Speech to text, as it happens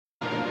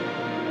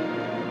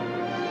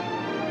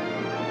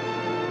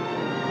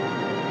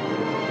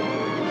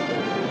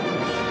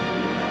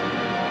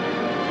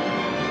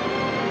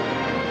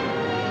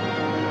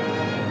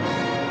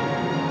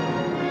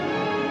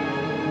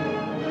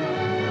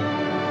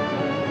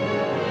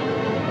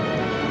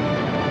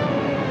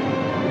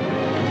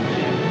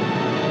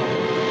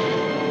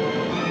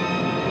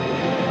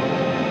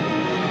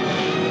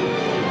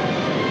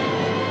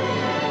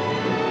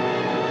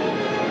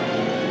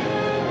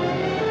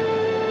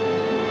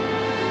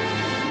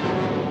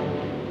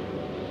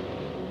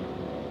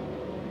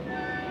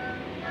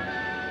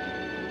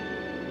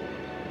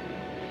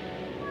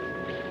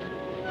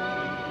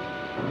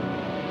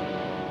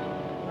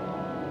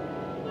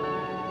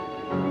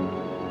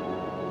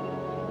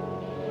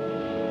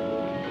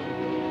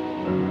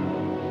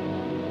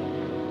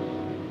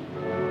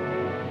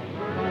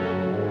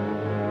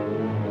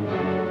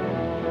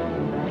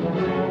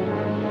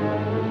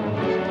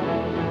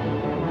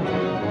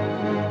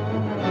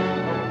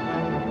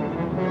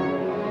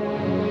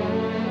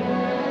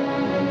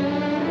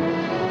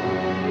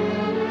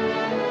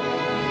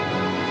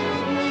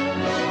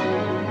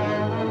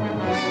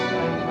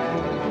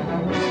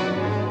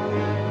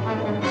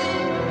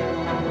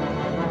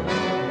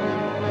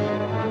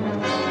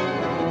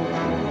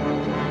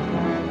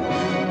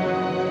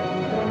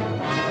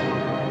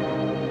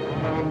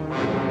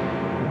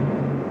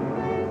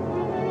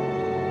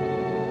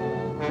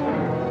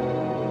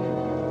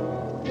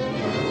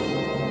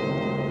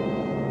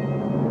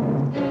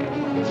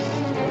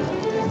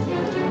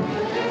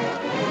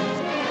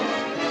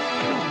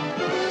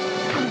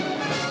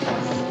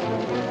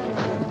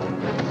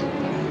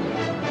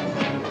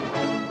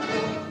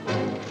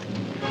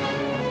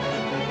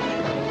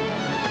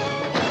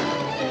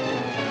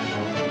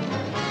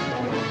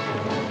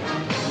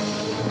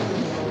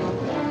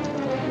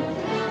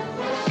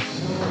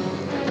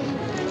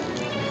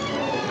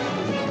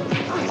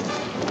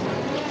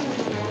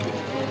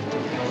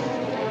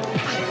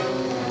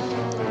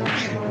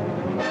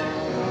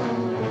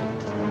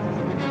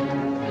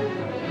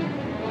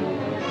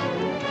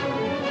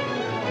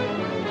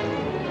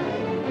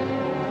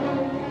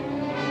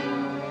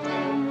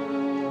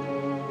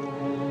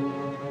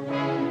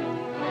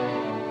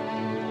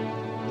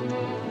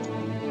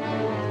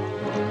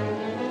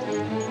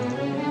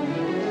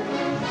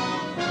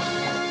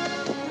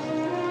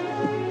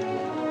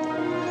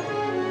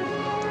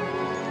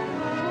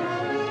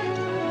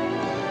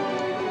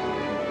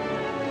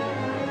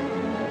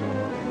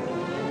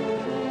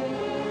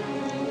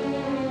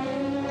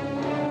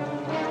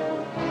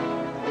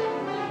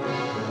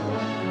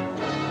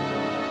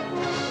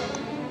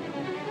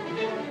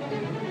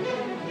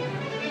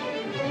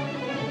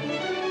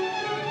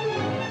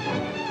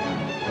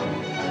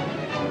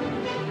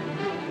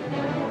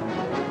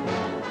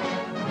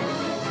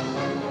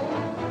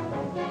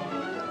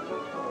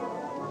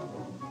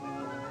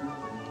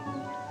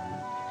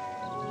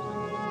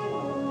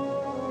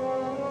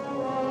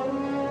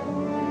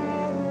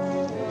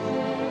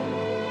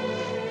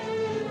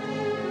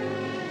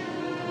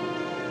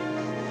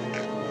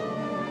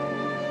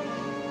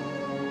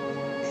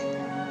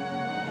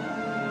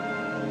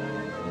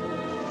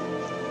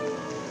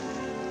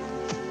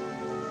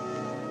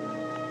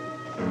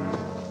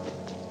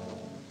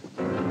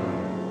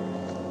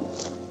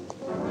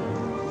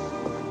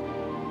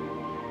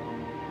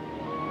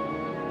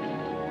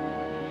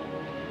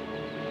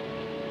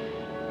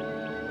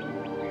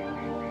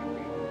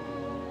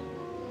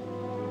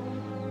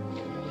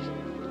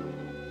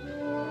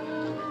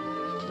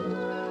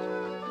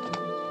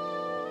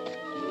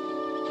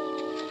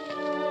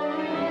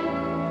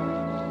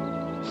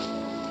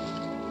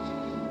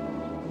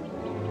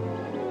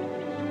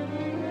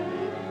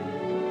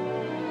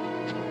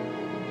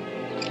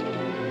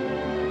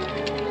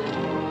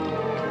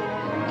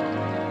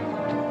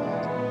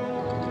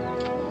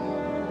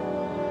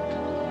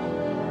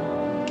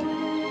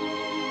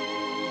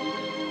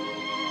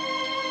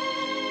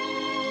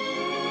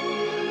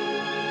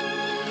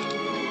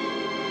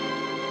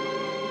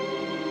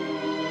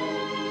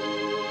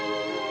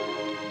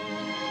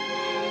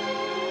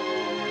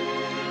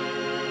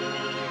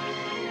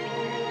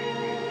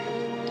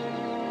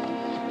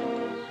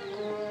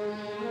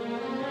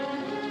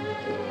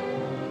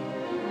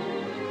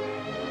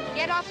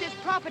Get off this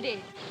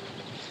property.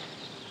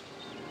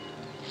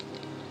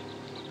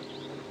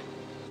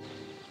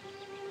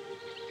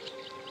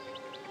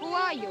 Who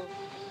are you?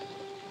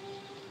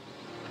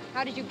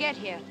 How did you get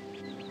here?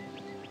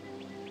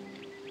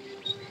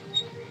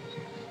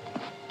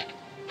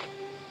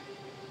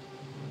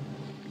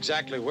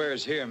 Exactly where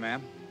is here,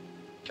 ma'am?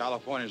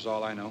 California's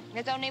all I know.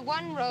 There's only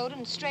one road,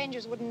 and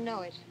strangers wouldn't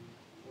know it.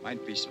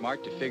 Might be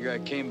smart to figure I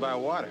came by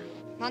water.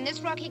 On this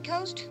rocky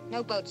coast,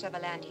 no boats ever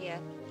land here.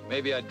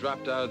 Maybe I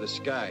dropped out of the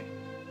sky.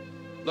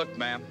 Look,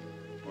 ma'am,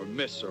 or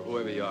miss, or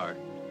whoever you are,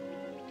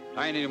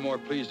 I ain't any more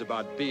pleased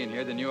about being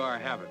here than you are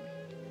having me.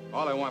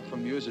 All I want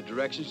from you is the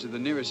directions to the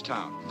nearest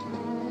town.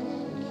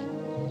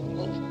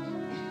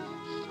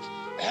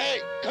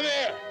 Hey, come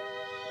here!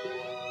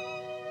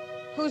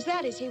 Who's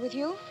that? Is he with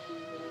you?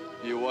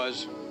 He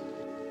was.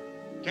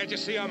 Can't you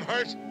see I'm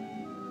hurt?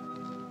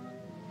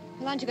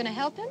 Well, aren't you going to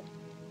help him?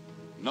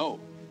 No.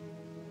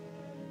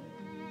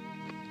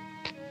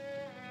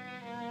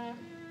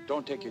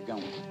 Don't take your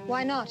gun.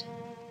 Why not?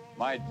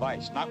 My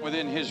advice, not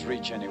within his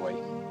reach anyway.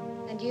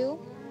 And you?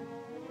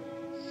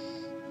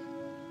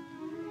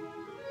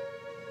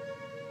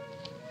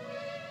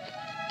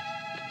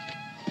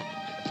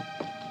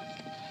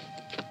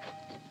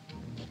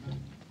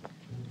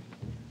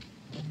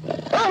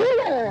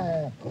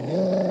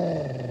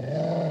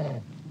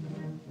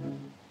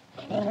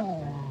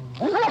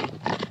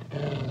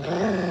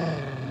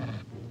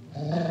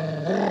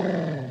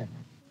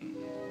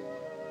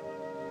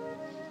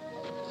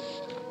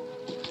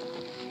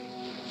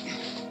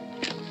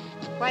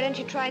 Why don't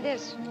you try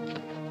this?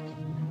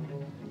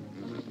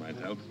 This might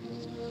help.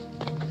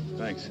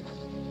 Thanks.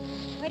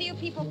 Where do you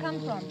people come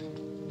from?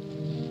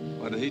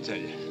 What did he tell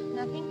you?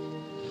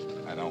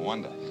 Nothing? I don't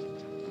wonder.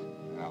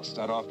 I'll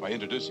start off by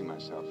introducing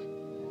myself.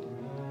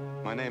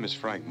 My name is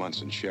Frank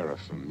Munson,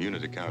 sheriff from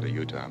Unity County,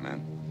 Utah,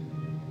 man.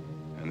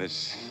 And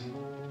this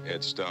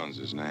Ed Stone's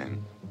his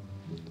name.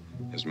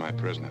 Is my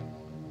prisoner.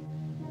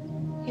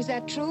 Is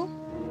that true?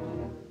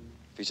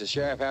 If he's a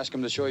sheriff, ask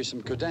him to show you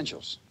some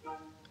credentials.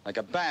 Like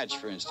a badge,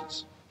 for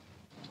instance.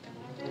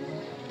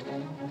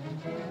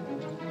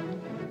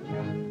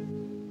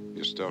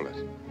 You stole it.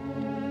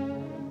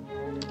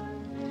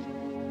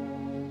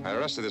 I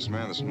arrested this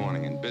man this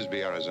morning in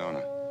Bisbee,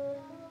 Arizona.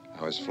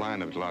 I was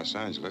flying over to Los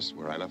Angeles,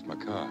 where I left my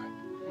car.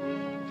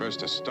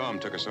 First, a storm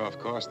took us off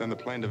course, then the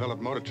plane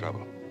developed motor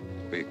trouble.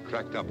 We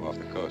cracked up off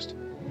the coast.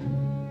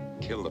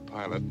 Killed the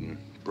pilot and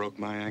broke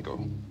my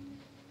ankle.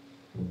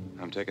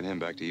 I'm taking him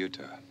back to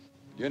Utah.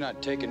 You're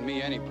not taking me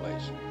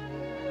anyplace.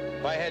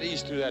 If I head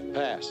east through that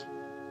pass,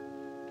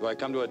 do I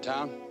come to a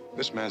town?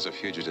 This man's a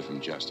fugitive from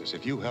justice.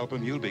 If you help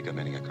him, you'll be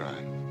committing a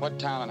crime. What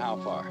town and how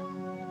far?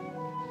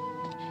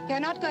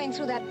 You're not going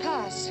through that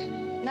pass.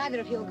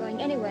 Neither of you are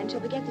going anywhere until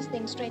we get this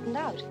thing straightened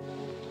out.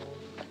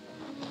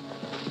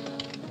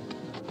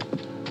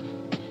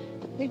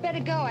 We'd better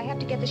go. I have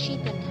to get the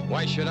sheep in.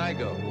 Why should I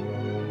go?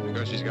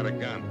 Because she's got a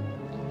gun.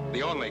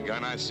 The only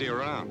gun I see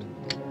around.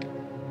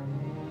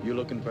 You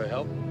looking for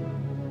help?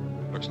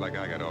 Looks like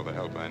I got all the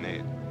help I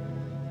need.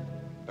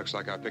 Looks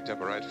like I picked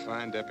up a right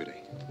fine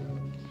deputy.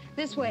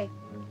 This way.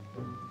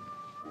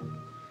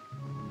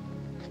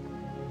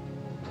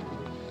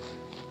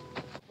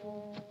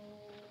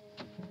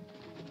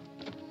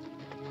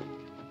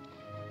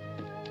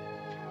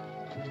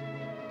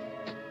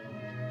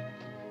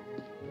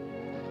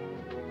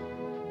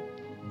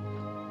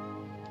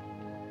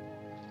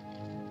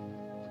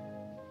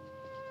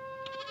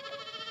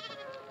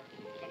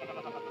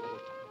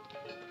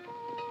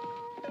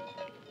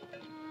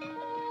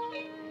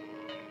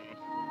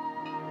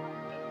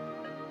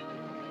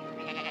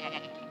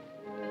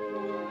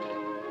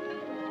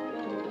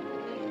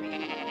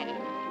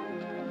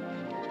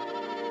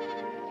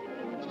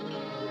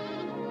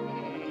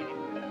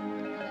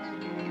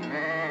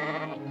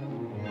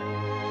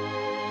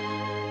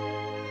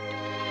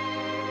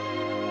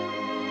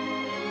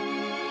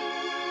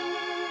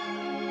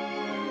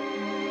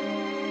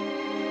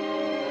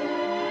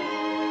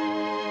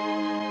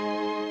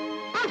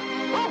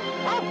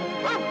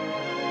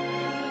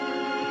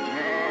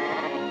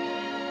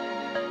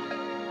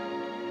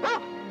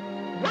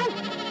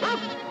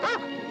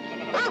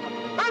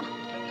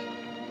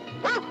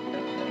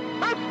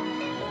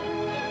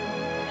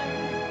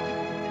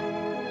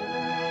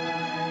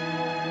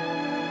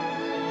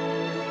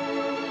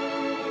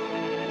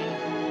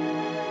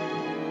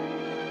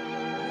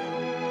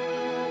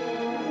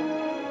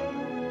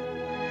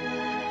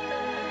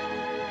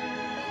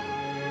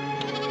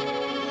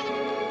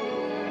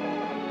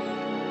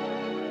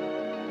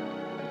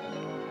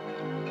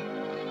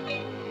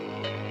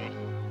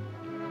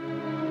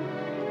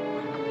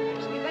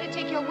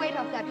 Weight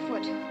off that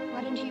foot.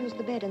 Why don't you use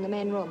the bed in the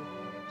main room?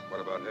 What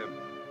about him?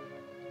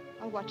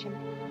 I'll watch him.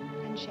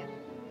 And Shep.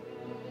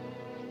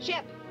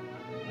 Shep!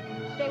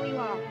 Stay where you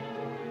are.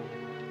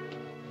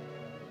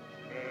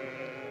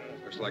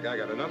 Looks like I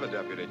got another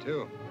deputy,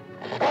 too.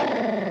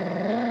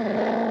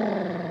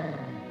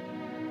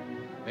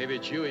 Maybe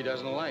it's you he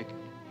doesn't like.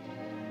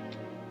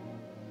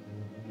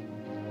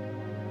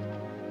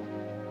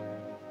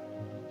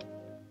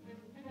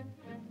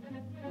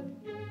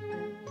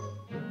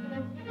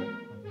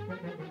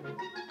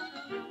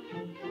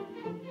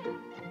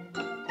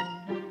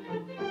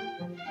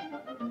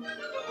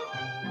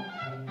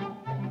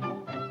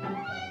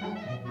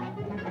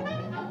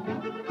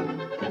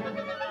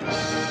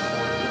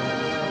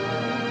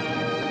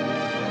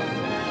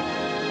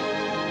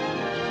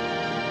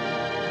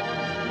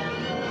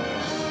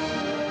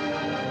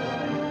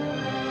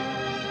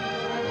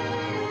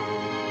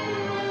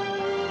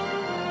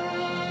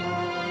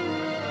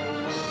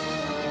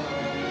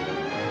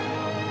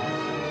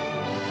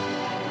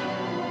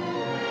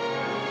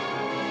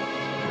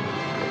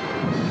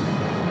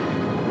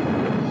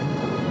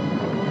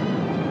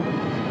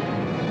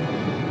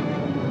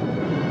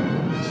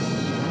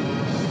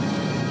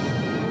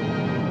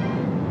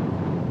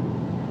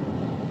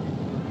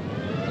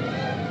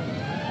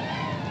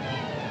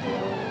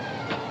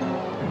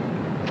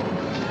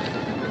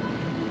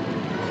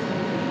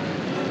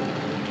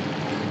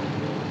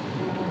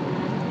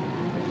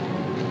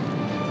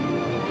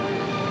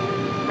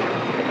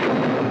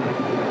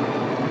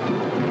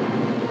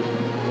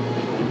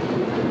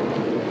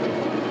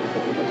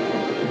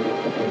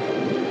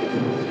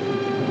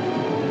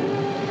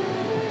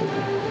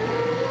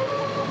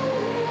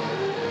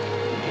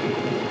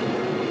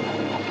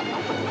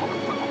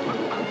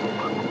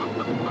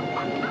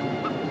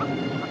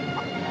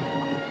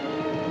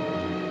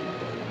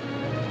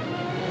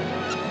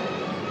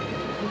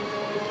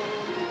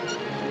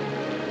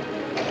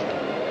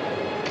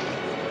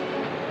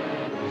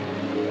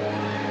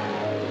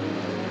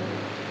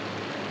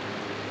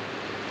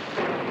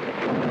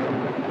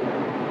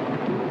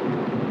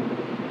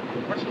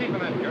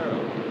 that girl?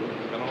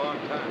 It's been a long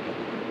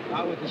time.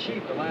 Out with the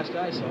sheep, the last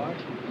I saw her.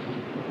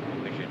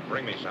 I think she'd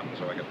bring me something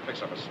so I could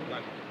fix up a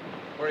splint.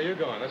 Where are you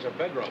going? There's a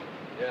bedroom.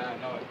 Yeah, I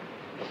know it.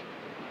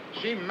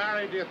 She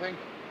married, do you think?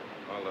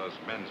 All those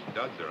men's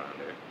duds around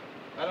here.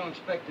 I don't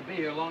expect to be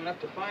here long enough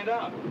to find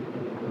out.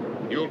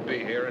 You'll be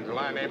here until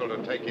I'm able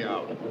to take you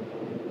out.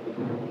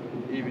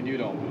 Even you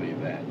don't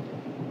believe that.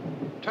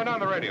 Turn on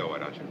the radio, why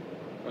don't you?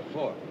 What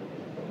for?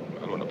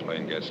 Well, when a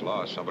plane gets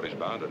lost, somebody's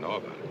bound to know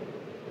about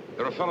it.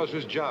 There are fellows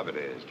whose job it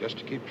is just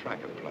to keep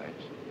track of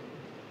planes.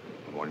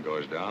 When one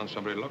goes down,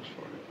 somebody looks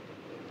for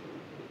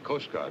it.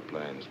 Coast Guard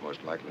planes,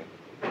 most likely.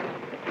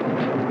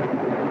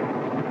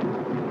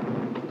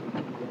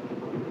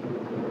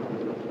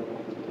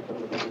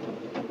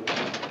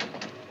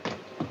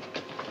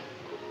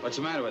 What's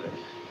the matter with it?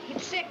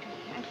 It's sick.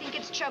 I think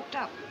it's choked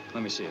up.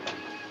 Let me see it.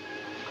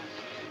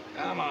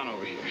 Come on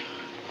over here.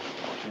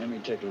 Let me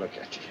take a look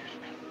at you.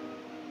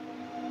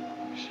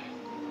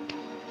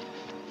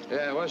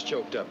 Yeah, it was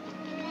choked up.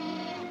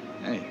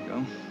 There you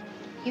go.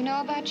 You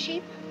know about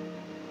sheep?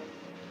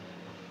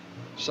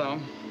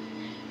 Some.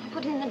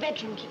 Put it in the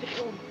bedroom. Keep it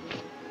warm.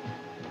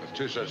 With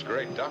two such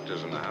great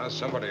doctors in the house,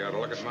 somebody ought to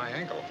look at my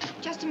ankle.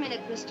 Just a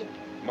minute, Mr.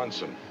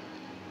 Munson.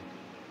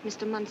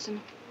 Mr. Munson.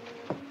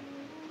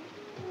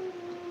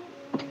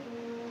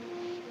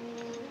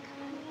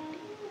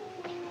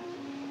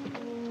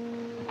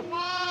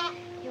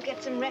 You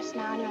get some rest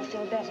now and you'll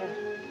feel better.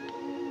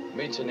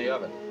 Meat's in the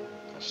oven.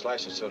 I'll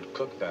slice it so it'll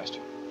cook faster.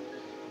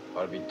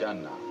 Ought to be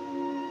done now.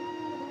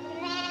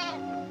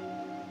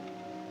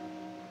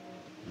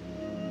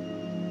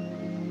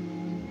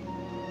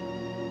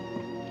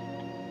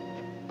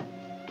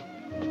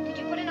 Did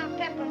you put enough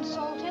pepper and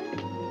salt in?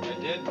 I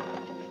did.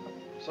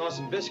 Saw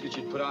some biscuits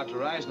you'd put out to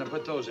rise, and I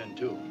put those in,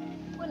 too.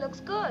 Well, it looks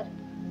good.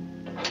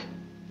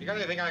 You got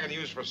anything I can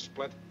use for a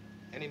split?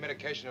 Any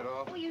medication at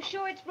all? Well, you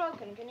sure it's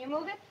broken? Can you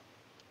move it?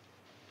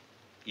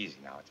 Easy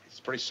now. It's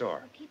pretty sore.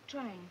 Well, keep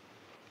trying.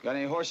 Got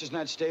any horses in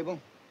that stable?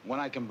 One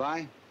I can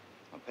buy?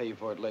 I'll pay you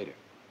for it later.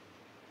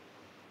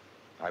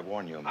 I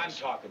warn you, miss. I'm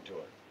talking to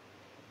her.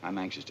 I'm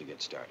anxious to get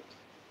started.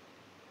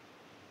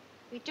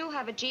 We do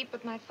have a Jeep,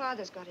 but my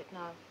father's got it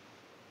now.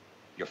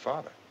 Your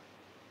father?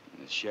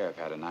 And the sheriff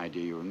had an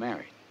idea you were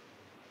married.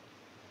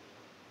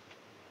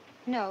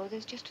 No,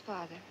 there's just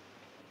father.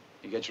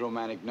 He gets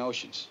romantic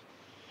notions.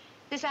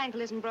 This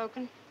ankle isn't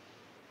broken.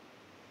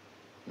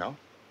 No?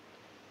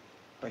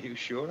 Are you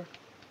sure?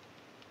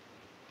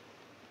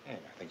 Yeah,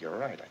 I think you're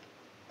right.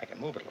 I can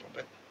move it a little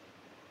bit.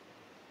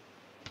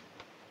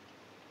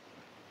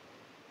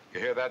 You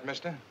hear that,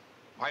 mister?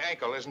 My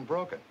ankle isn't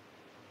broken.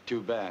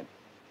 Too bad.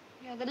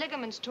 Yeah, the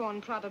ligament's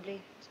torn,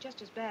 probably. It's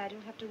just as bad.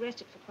 You'll have to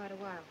rest it for quite a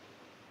while.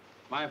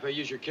 Mind if I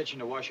use your kitchen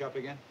to wash up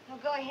again? No,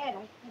 go ahead. I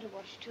want to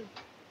wash, too.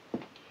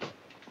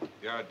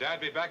 Your dad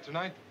be back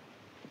tonight?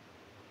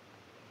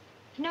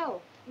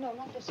 No,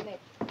 not this late.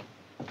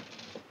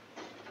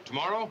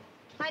 Tomorrow?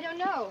 I don't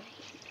know.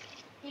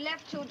 He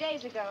left 2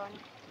 days ago, and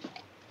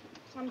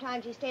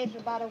sometimes he stays for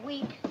about a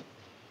week.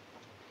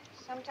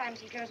 Sometimes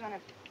he goes on a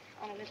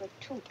little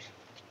toot.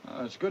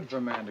 It's good for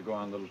a man to go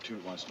on a little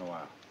toot once in a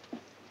while.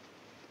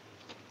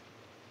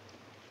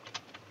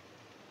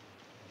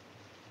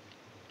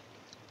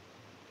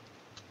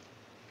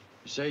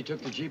 You say he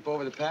took the Jeep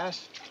over the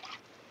pass?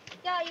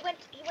 Yeah, he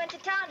went to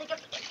town to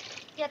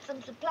get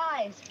some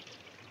supplies.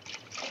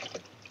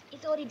 He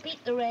thought he'd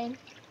beat the rain.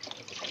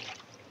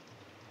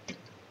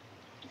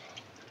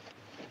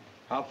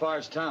 How far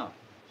is town?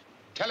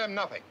 Tell him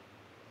nothing.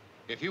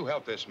 If you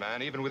help this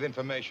man, even with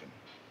information,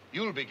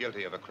 you'll be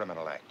guilty of a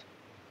criminal act.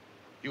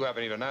 You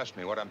haven't even asked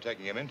me what I'm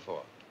taking him in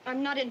for.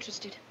 I'm not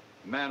interested.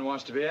 The man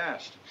wants to be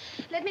asked.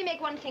 Let me make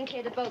one thing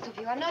clear to both of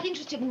you. I'm not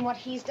interested in what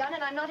he's done,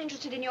 and I'm not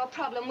interested in your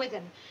problem with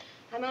him.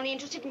 I'm only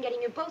interested in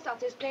getting you both out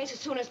this place as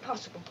soon as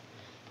possible.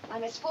 My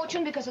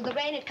misfortune, because of the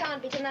rain, it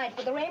can't be tonight,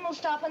 but the rain will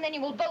stop, and then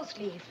you will both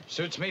leave.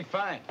 Suits me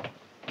fine.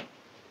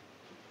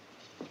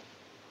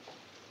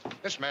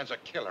 This man's a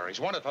killer. He's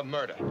wanted for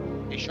murder.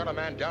 He shot a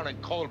man down in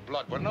cold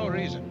blood for no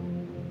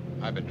reason.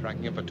 I've been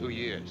tracking him for 2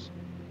 years.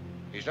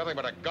 He's nothing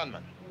but a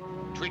gunman.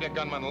 Treat a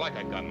gunman like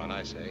a gunman,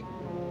 I say.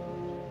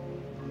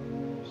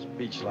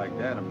 Speech like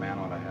that, a man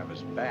ought to have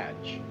his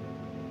badge.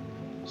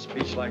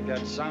 Speech like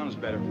that sounds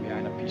better from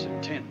behind a piece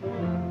of tin.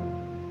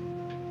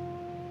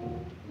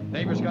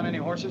 Neighbors got any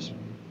horses?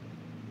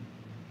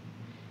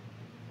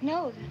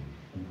 No,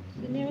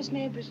 the nearest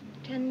neighbor's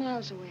 10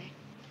 miles away.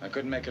 I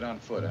couldn't make it on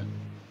foot, huh?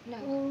 No,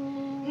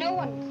 no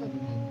one could.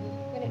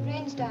 When it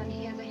rains down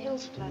here, the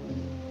hills flood.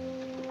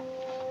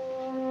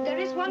 There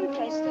is one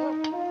place,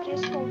 though, a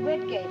place called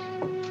Redgate.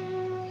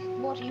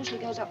 Water usually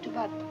goes up to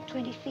about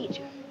 20 feet.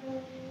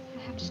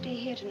 I have to stay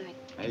here tonight.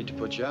 I hate to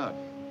put you out.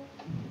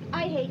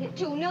 I hate it,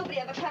 too. Nobody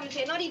ever comes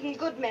here, not even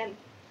good men.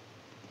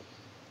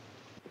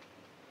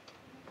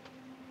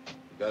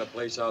 You got a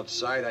place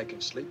outside I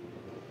can sleep?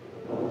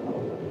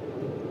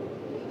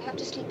 You have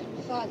to sleep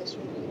in Father's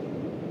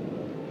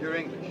room. You're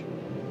English.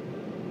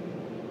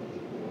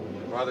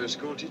 Your father a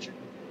school teacher?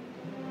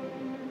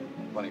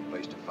 Funny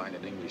place to find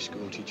an English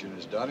school teacher and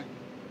his daughter.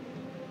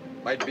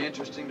 Might be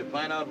interesting to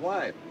find out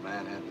why if the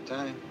man had the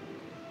time.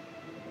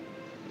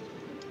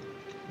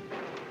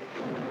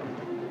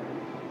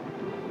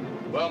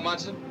 Well,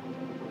 Munson,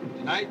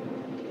 tonight,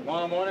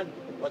 tomorrow morning,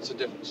 what's the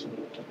difference?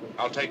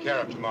 I'll take care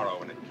of tomorrow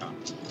when it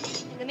comes.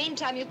 In the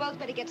meantime, you both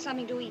better get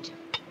something to eat.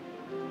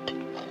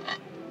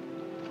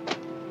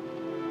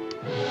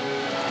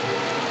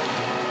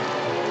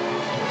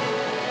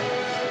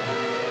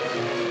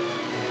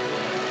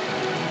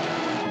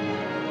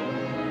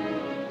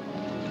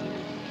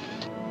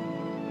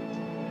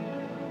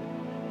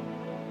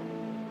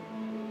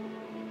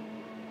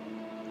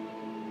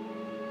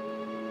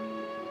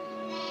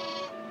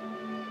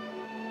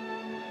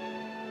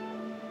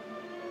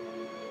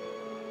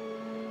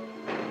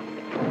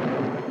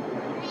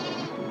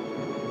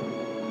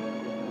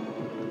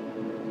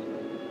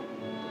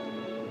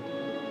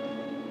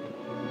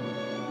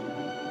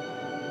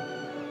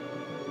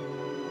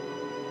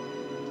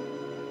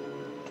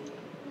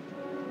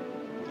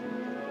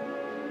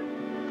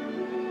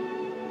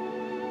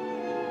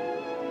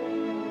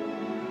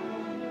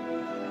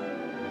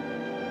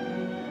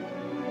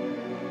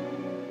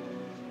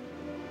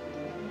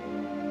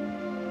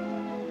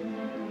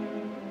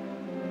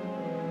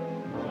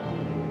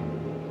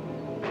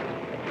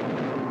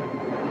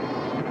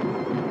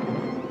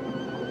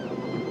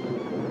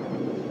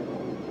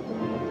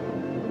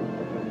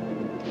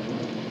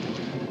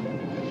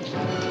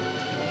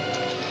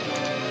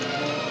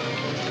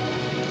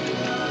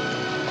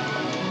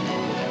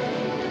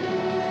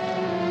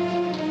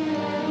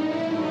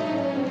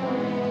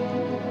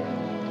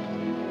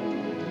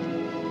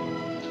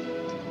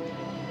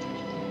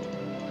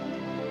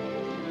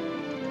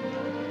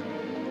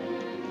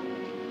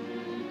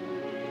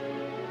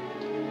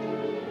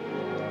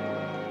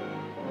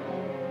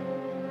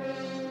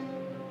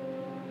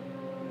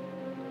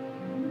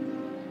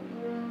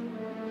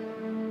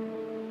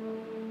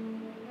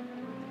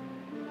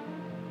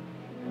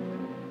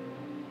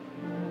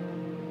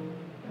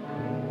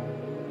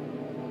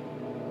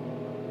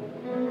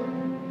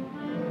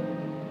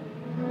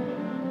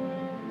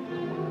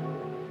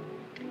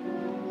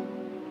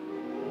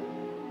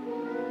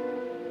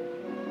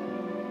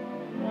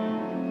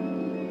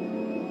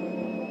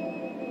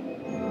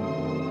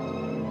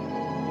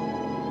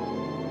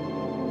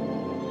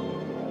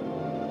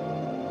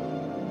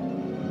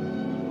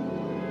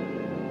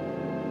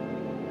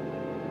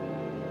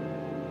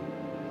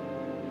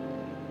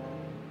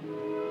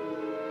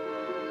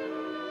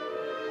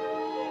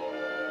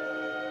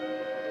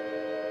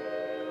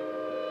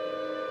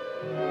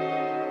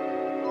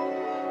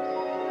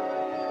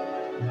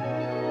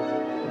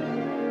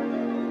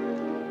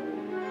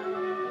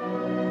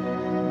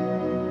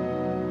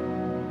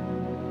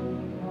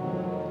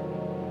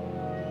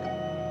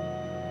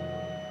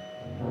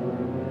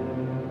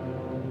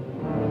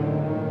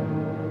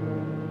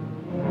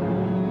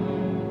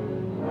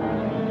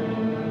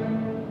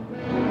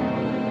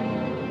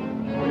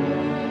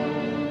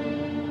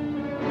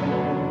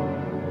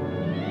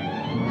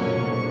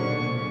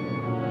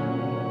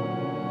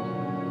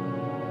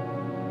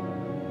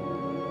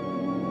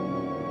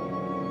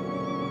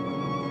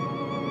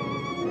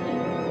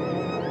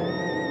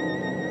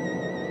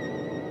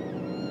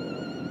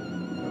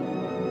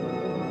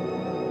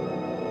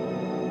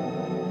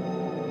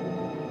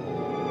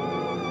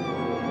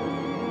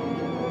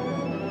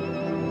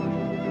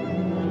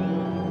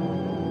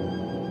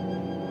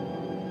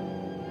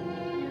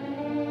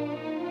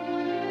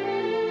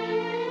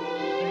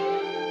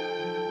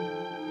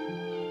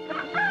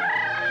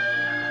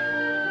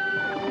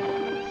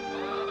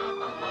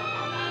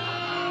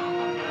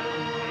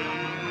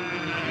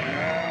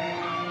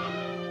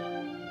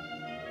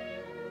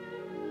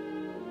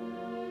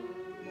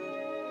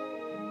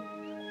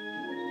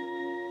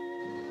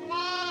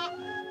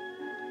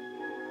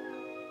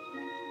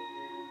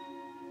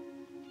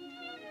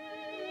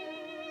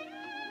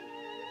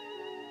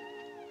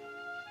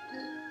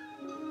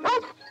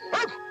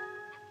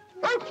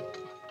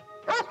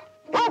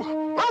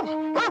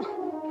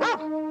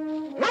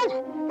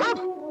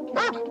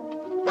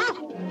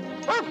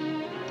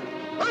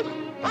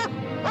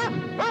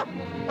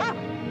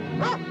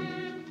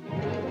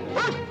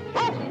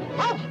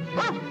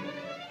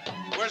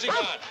 Where's he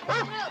gone?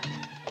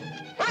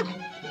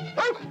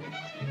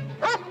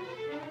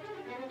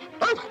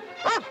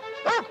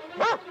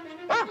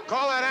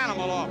 Call that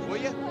animal off, will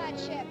you? All right,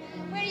 Shep.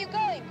 Where are you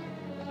going?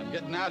 I'm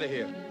getting out of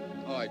here.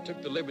 Oh, I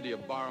took the liberty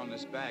of borrowing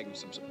this bag and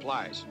some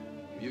supplies.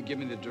 Will you give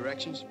me the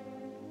directions?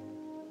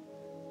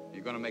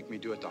 You're gonna make me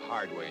do it the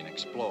hard way and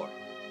explore.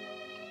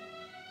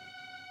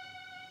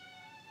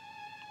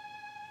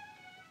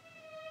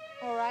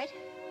 All right.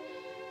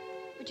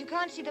 But you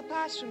can't see the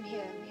pass from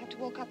here. We have to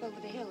walk up over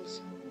the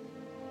hills.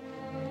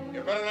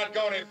 You better not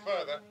go any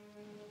further.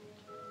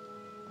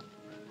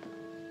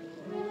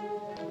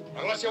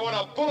 Unless you want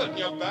a bullet in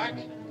your back.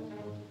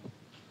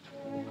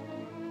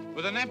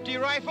 With an empty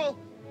rifle?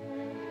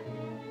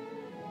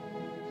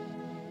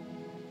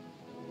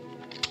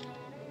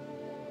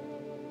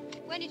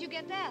 When did you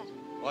get that?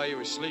 While you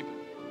were sleeping.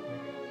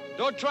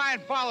 Don't try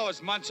and follow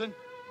us, Munson.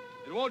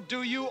 It won't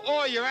do you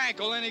or your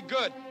ankle any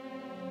good.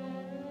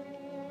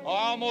 Oh,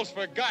 I almost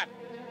forgot.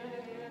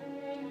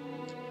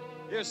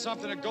 Here's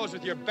something that goes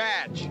with your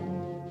badge.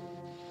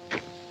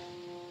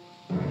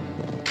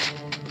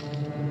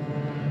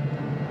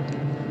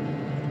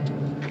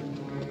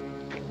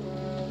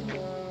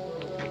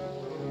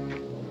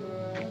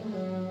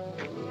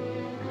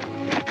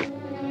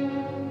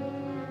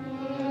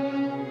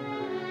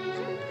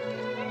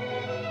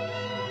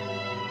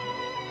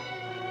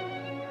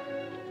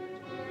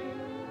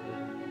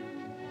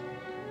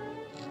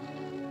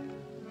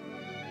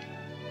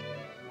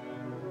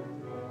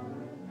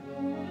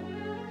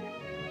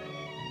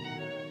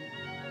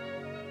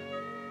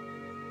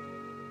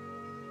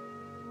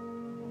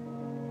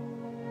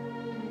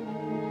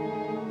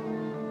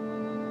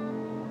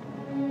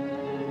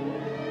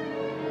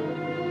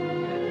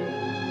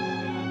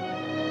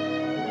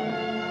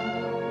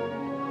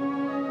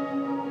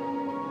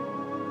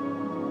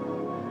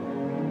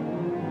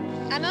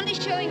 I'm only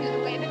showing you the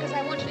way because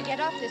I want you to get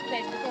off this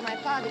place before my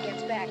father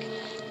gets back.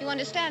 You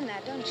understand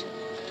that, don't you?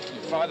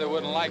 Your father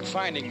wouldn't like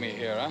finding me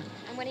here, huh?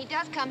 And when he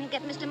does come, he'll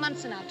get Mr.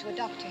 Munson out to a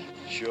doctor.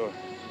 Sure.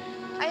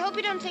 I hope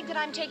you don't think that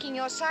I'm taking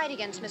your side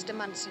against Mr.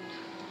 Munson.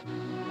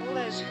 All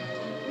those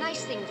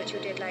nice things that you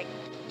did, like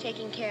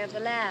taking care of the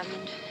lamb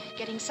and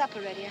getting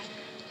supper ready,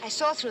 I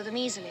saw through them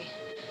easily.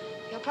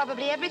 You're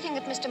probably everything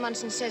that Mr.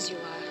 Munson says you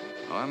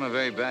are. Oh, I'm a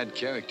very bad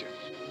character.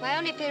 My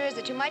only fear is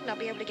that you might not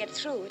be able to get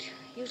through. It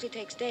usually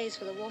takes days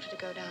for the water to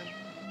go down.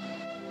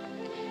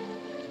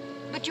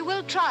 But you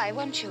will try,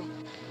 won't you?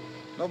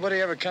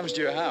 Nobody ever comes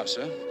to your house,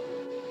 huh?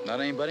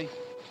 Not anybody?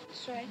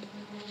 That's right.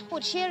 Oh,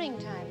 it's shearing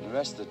time. The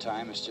rest of the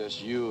time, it's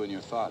just you and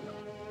your father.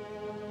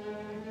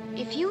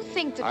 If you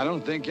think that... I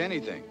don't think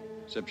anything,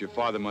 except your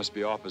father must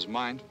be off his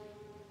mind.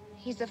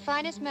 He's the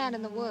finest man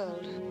in the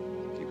world.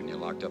 Keeping you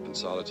locked up in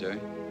solitary?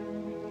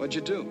 What'd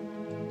you do?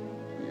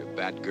 Were you a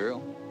bad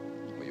girl?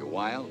 Were you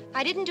wild?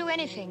 I didn't do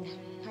anything.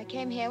 I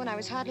came here when I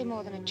was hardly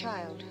more than a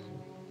child.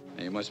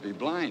 And you must be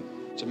blind.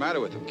 What's the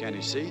matter with him? Can't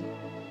he see?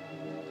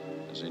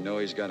 Does he know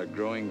he's got a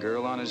growing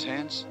girl on his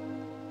hands?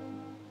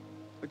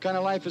 What kind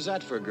of life is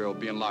that for a girl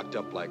being locked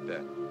up like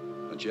that?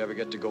 Don't you ever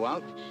get to go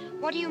out?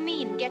 What do you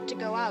mean, get to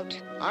go out?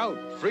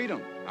 Out.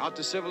 Freedom. Out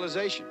to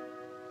civilization.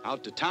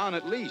 Out to town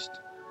at least.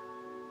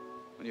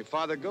 When your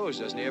father goes,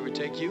 doesn't he ever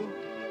take you?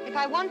 If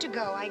I want to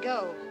go, I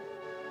go.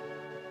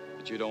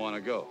 But you don't want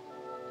to go.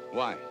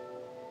 Why?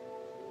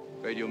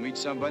 Afraid you'll meet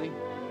somebody?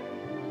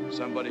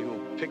 Somebody who'll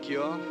pick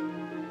you off?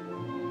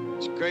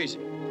 It's crazy.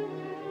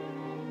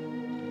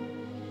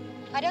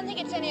 I don't think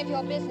it's any of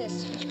your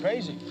business. It's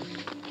crazy.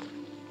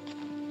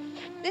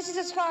 This is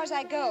as far as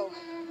I go.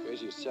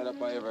 Craziest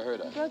setup I ever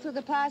heard of. Go through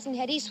the pass and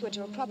head eastward.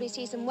 You'll probably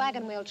see some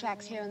wagon wheel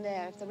tracks here and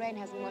there if the rain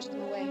hasn't washed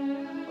them away.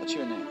 What's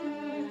your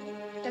name?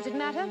 Does it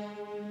matter?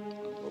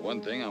 For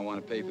one thing, I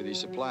want to pay for these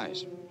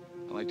supplies.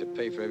 I like to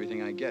pay for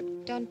everything I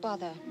get. Don't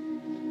bother.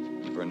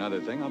 And for another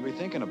thing, I'll be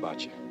thinking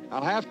about you.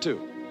 I'll have to.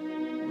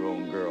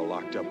 Grown girl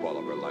locked up all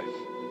of her life.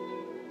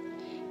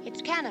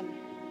 It's Canham.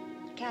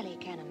 Callie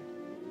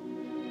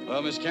Canham.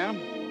 Well, Miss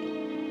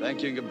Canham,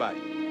 thank you and goodbye.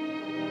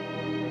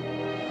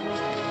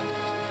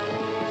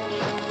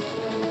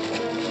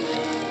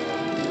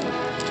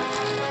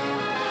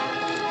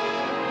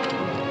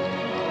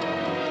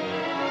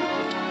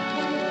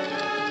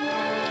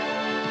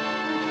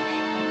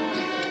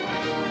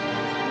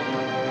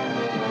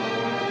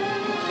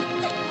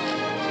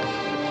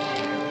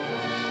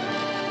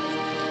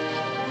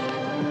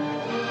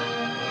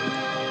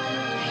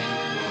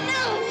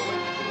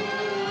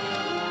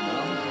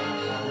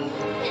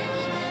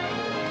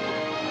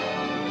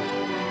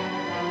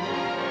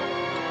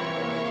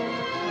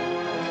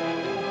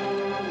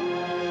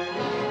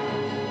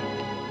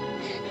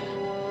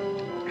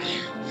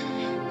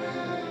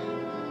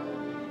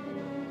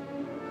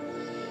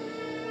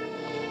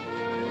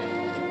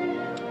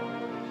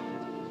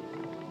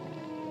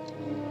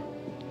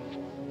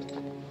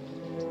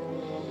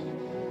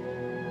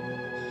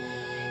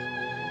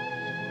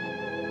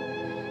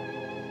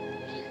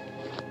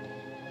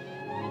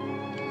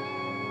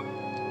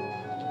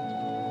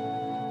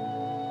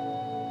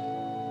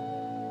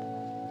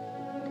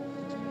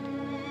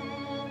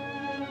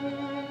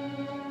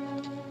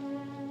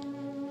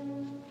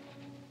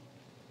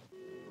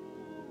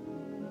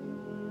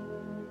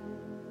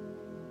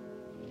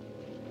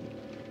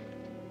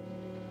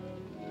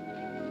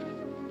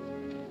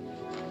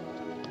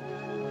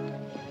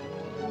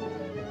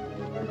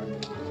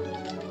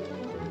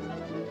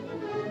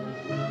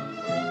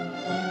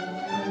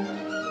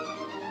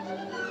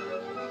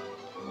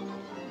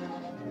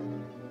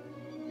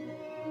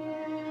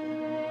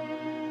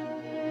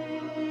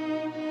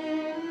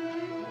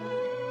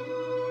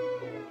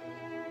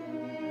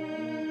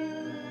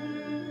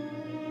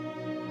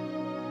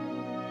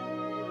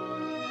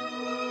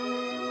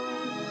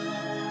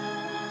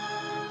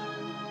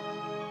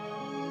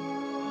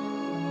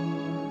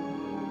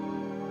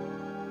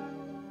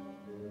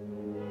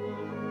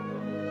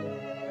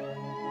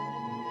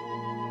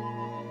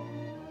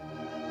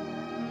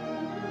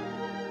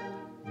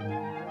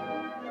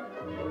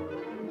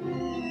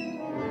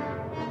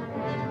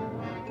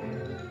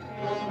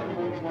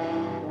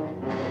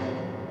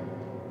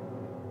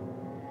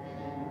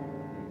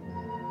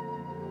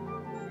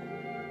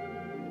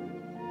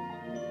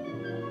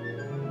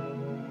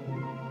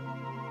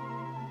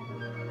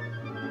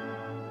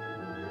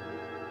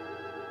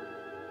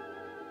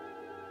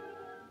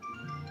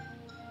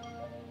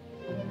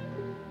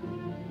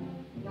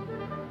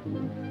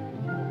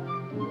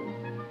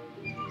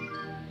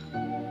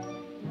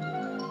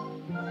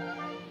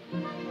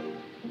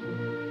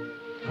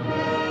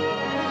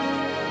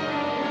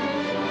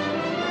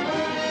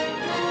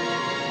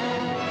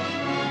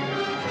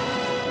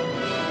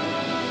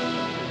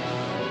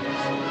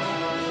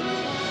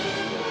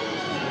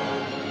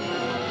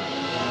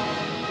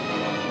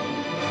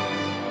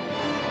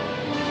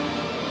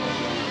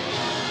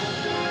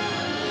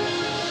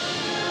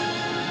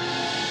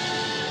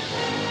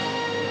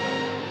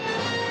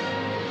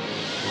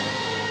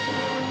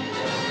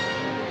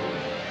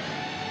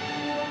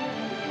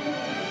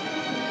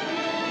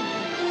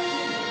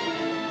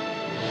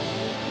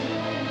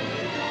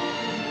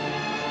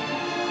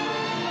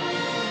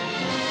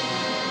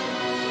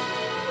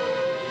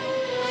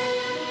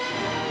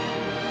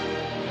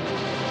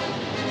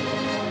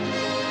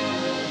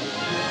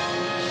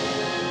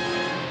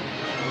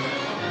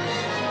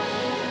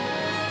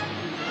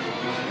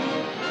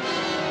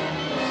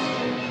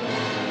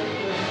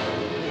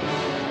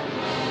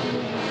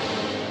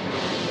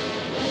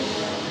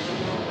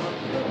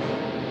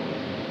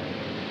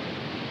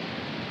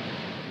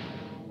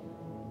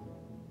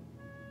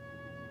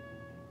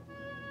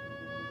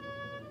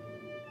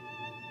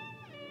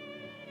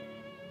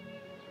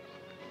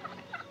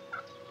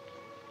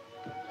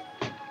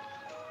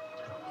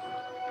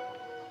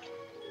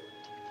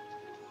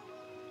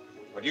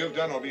 What you've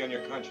done will be on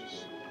your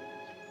conscience.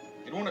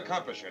 It won't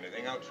accomplish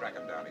anything. I'll track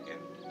him down again.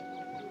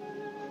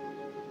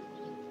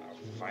 I'll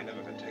find him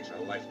if it takes a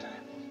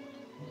lifetime.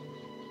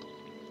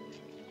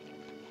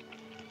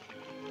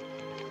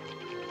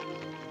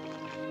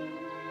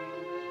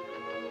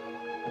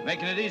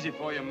 Making it easy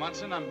for you,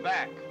 Munson. I'm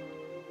back.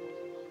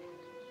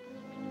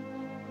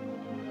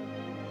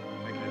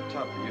 Making it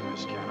tough for you,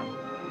 Miss Cannon.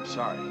 I'm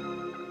sorry.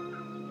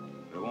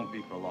 But it won't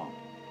be for long.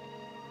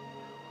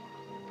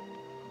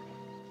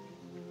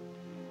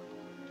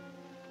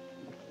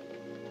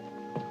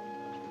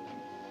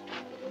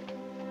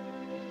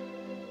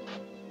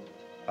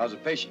 How's the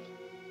patient?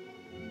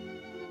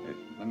 Here,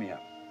 let me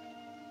help.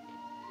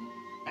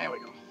 There we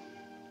go.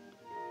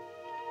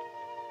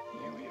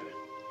 Here we are.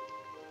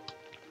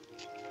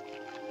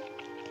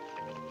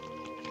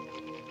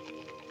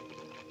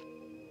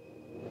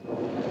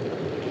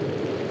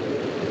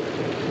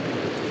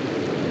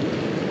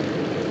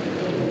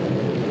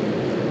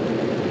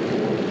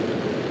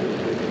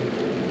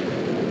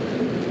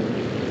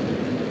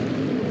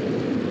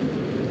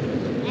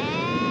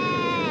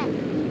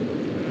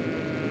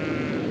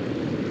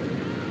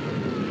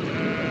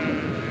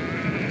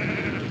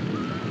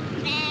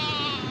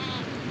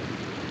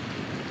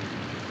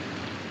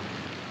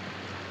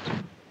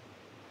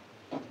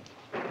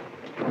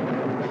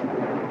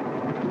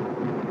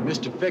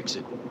 Mr.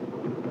 Fix-It.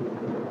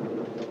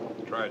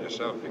 Try it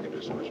yourself. You can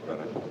do so much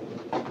better.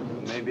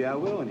 Well, maybe I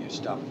will when you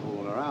stop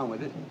fooling around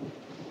with it.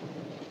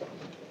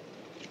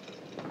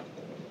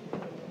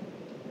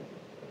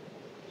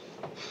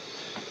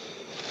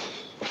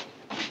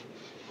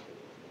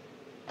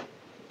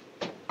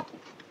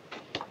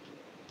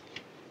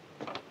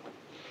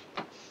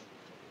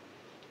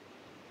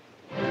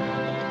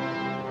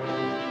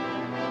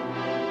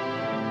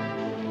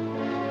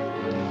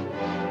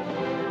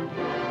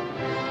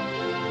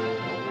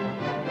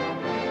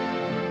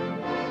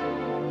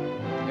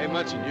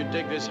 Munson, you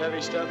dig this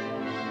heavy stuff?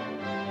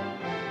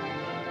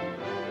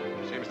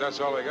 Seems that's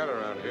all they got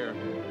around here.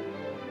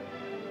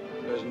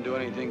 Doesn't do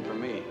anything for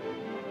me.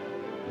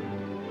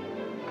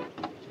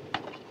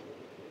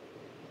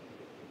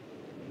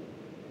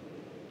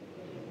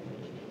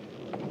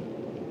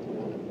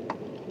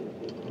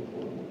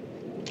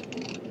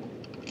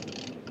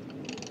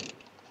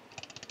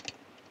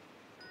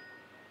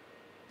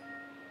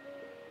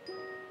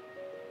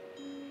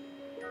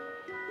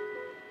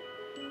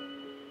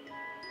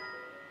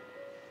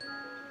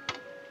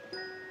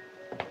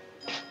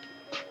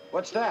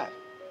 What's that?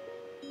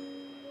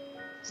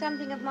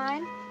 Something of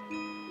mine.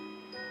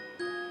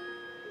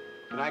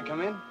 Can I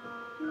come in?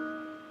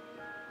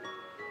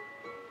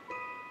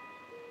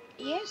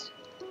 Yes?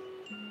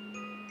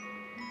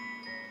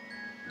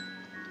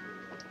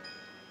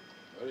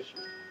 What is she?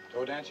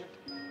 Toe dancer?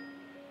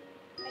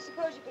 I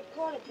suppose you could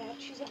call it that.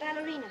 She's a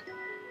ballerina.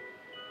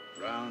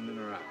 Round and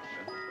around,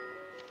 huh?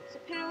 It's a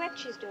pirouette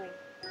she's doing.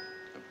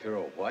 A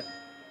pirouette what?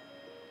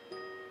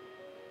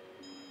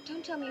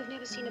 Don't tell me you've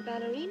never seen a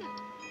ballerina.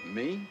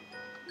 Me?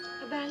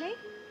 A ballet?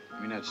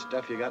 You mean that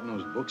stuff you got in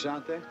those books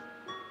out there?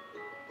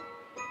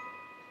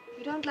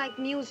 You don't like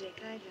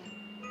music either.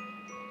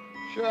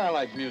 Sure, I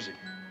like music.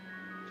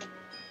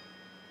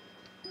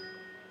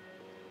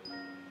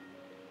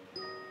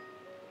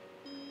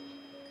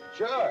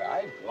 Sure,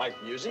 I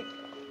like music.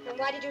 Then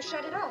why did you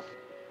shut it off?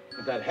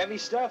 With that heavy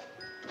stuff?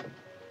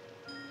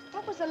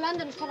 That was the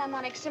London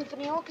Philharmonic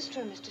Symphony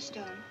Orchestra, Mr.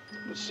 Stone.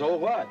 Well, so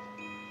what?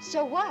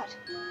 So what?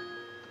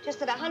 Just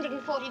that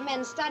 140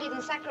 men studied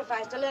and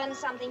sacrificed to learn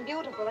something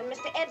beautiful, and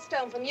Mr. Ed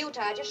Stone from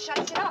Utah just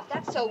shuts it off.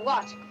 That's so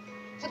what?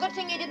 It's a good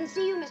thing he didn't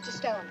see you, Mr.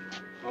 Stone.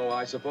 Oh,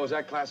 I suppose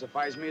that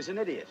classifies me as an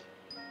idiot.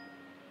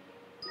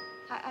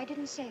 I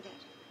didn't say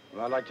that.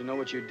 Well, I'd like to know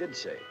what you did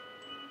say.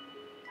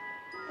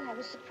 Well, I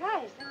was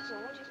surprised, that's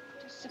all.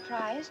 Just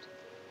surprised.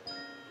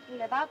 You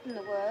live out in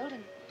the world,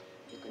 and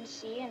you can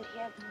see and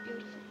hear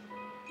beautiful.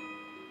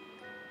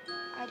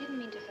 I didn't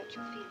mean to hurt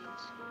your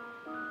feelings.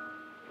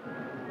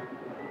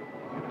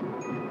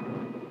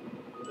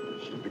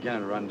 She's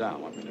beginning to run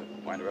down. Want me to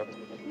wind her up?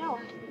 No,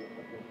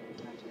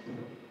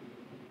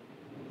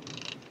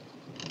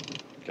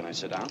 Can I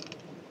sit down?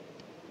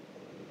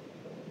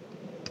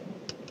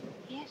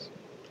 Yes.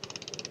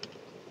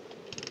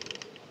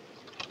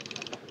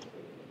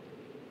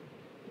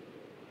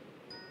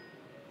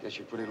 Guess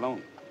you're pretty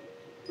lonely.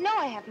 No,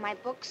 I have my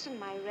books and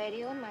my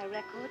radio and my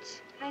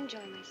records. I enjoy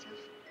myself.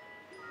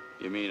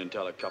 You mean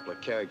until a couple of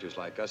characters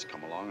like us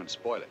come along and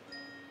spoil it?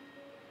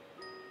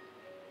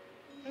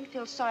 Don't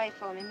feel sorry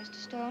for me, Mr.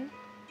 Stone.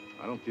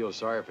 I don't feel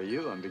sorry for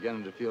you. I'm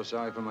beginning to feel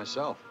sorry for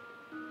myself.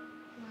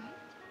 Why?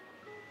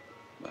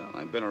 Well,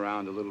 I've been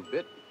around a little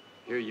bit.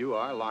 Here you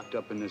are, locked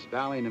up in this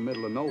valley in the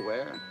middle of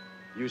nowhere.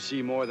 You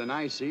see more than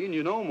I see, and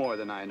you know more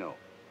than I know.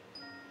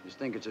 Just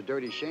think it's a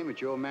dirty shame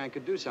that your old man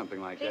could do something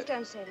like Please that.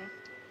 don't say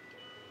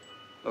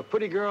that. A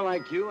pretty girl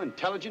like you,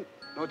 intelligent,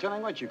 no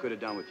telling what you could have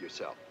done with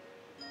yourself.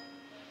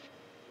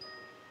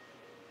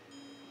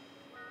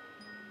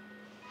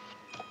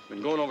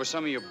 Been going over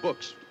some of your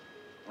books,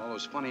 all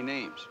those funny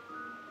names.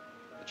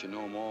 But you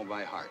know them all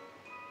by heart.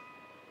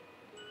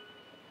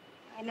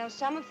 I know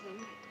some of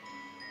them.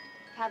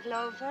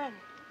 Pavlova and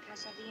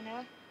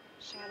Kasavina,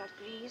 Charlotte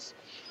Grise.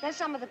 They're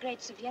some of the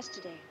greats of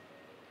yesterday.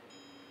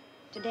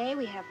 Today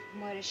we have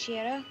Moira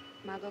Shearer,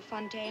 Margot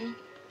Fontaine,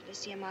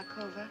 Alicia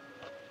Markova.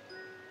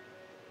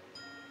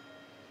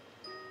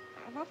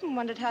 I've often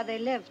wondered how they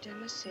lived, I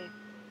must say.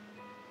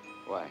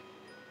 Why?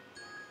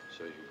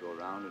 So you could go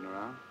round and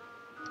around?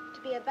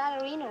 To be a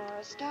ballerina or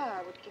a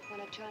star would give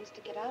one a chance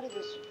to get out of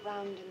this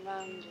round and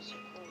round, as you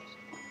call it.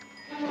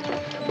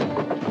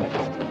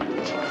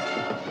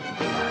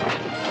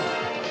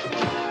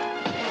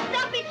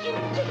 Stop it, you...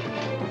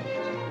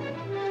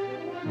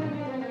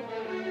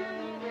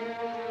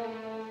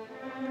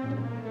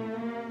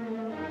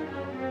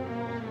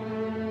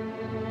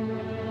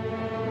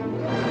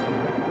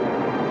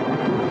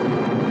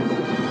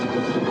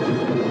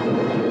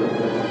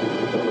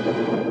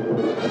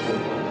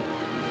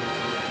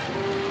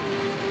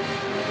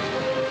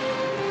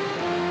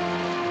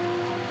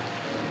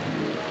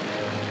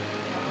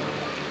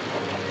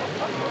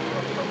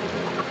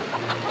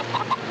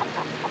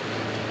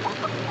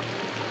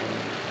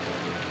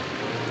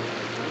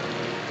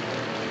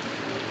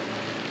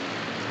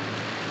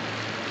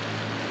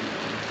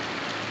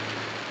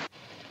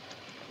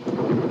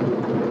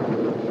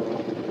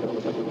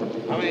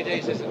 How many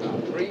days is it now?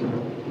 3?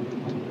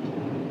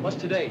 What's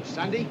today?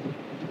 Sunday?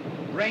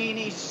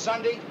 Rainy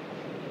Sunday?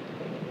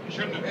 You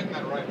shouldn't have hidden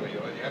that rifle of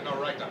yours. You had no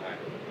right to hide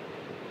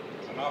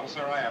it. As an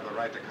officer, I have the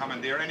right to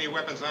commandeer any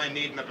weapons I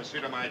need in the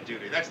pursuit of my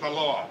duty. That's the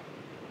law.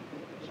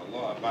 As a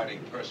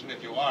law-abiding person,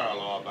 if you are a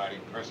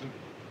law-abiding person,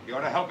 you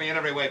ought to help me in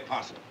every way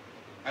possible.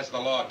 That's the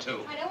law,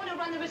 too. I don't want to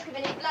run the risk of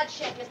any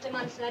bloodshed, Mr.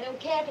 Munson. I don't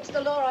care if it's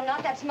the law or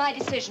not. That's my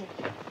decision.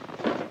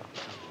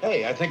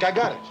 Hey, I think I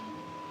got it.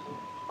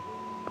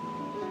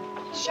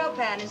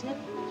 Chopin, isn't it?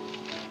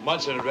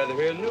 Munson would rather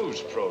hear a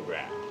news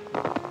program.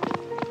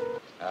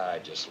 I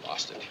just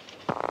lost it.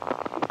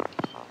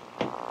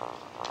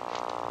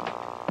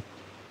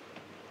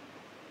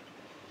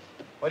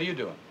 What are you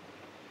doing?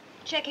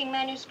 Checking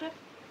manuscript.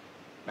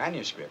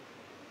 Manuscript?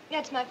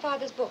 That's my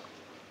father's book.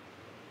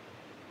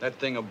 That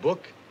thing a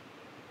book?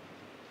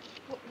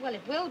 Well,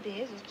 it will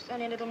be. There's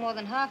only a little more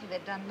than half of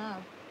it done now.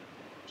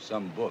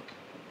 Some book.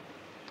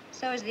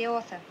 So is the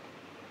author.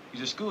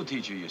 He's a school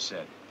teacher, you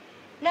said.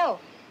 No,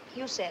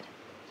 you said.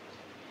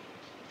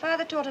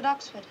 Father taught at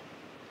Oxford.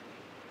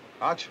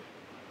 Oxford?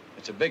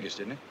 It's the biggest,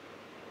 isn't it?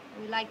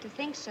 We like to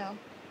think so.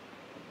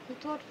 He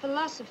taught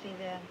philosophy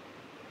there.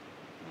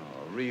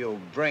 Oh, a real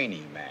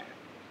brainy man.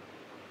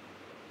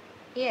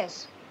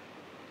 Yes.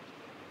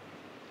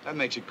 That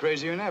makes it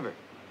crazier than ever.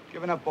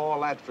 Giving up all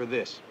that for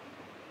this.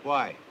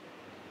 Why?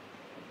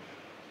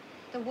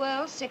 The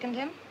world sickened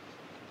him.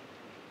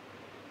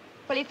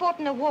 Well, he fought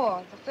in a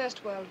war, the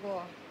First World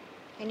War.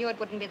 He knew it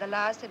wouldn't be the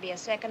last. There'd be a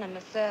second and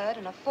a third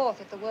and a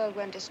fourth if the world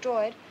weren't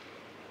destroyed.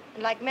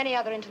 And like many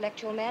other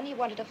intellectual men, he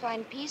wanted to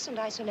find peace and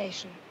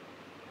isolation.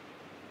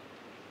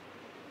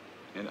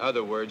 In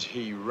other words,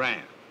 he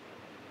ran.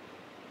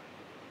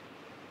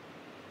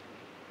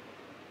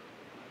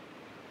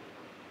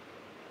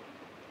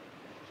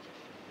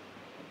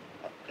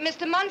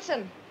 Mr.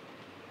 Munson,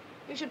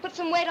 you should put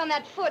some weight on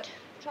that foot.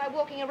 Try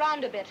walking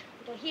around a bit.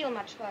 It'll heal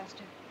much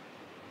faster.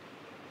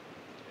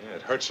 Yeah,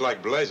 it hurts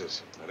like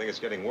blazes. I think it's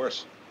getting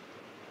worse.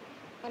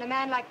 When a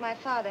man like my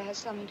father has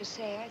something to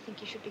say, I think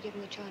he should be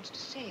given the chance to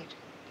say it.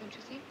 Don't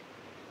you think?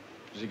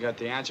 Has he got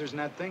the answers in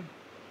that thing?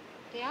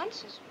 The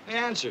answers? The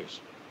answers.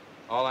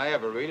 All I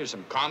ever read are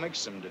some comics,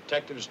 some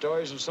detective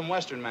stories, and some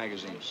Western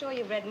magazines. I'm sure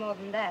you've read more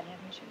than that,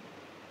 haven't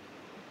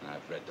you?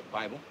 I've read the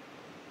Bible.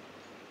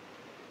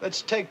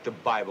 Let's take the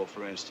Bible,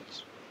 for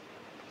instance.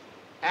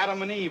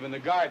 Adam and Eve in the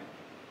garden.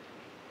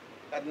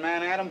 That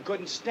man Adam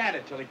couldn't stand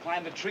it till he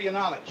climbed the tree of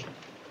knowledge.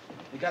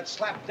 He got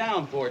slapped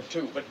down for it,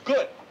 too, but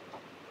good.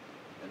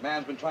 The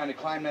man's been trying to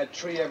climb that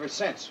tree ever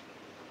since.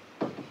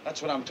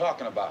 That's what I'm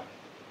talking about.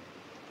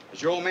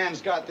 'Cause your old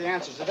man's got the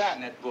answers to that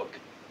in that book.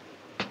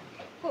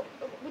 Well,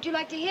 would you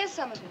like to hear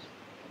some of it?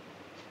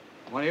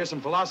 Want to hear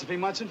some philosophy,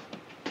 Munson?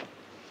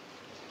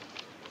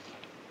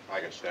 I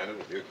can stand it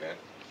if you can.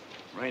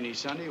 Rainy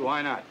Sunday,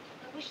 why not?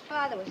 I wish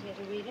Father was here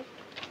to read it.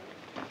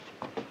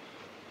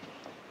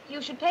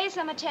 You should pay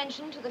some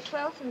attention to the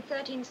 12th and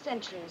 13th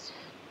centuries.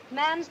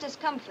 Man's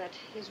discomfort,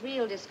 his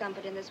real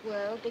discomfort in this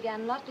world,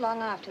 began not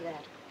long after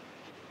that.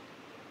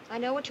 I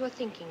know what you're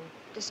thinking.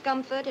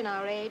 Discomfort in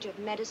our age of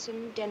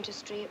medicine,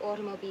 dentistry,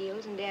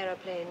 automobiles, and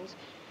aeroplanes.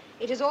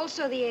 It is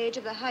also the age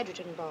of the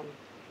hydrogen bomb.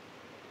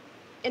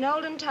 In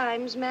olden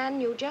times, man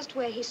knew just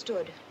where he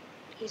stood.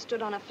 He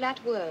stood on a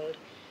flat world.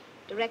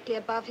 Directly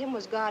above him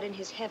was God in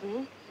his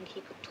heaven, and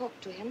he could talk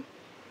to him.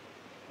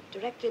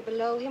 Directly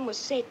below him was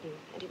Satan,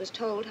 and he was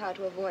told how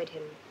to avoid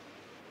him.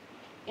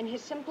 In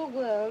his simple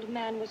world,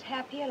 man was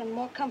happier and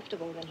more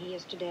comfortable than he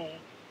is today.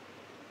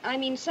 I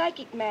mean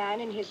psychic man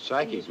in his...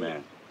 Psychic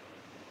man?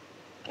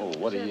 Oh,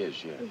 what he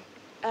is,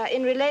 yeah.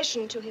 In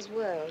relation to his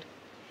world.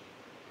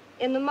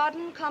 In the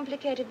modern,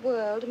 complicated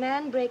world,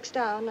 man breaks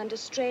down under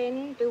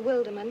strain,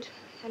 bewilderment,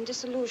 and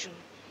disillusion.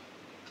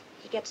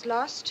 He gets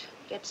lost,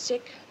 gets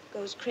sick,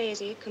 goes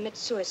crazy, commits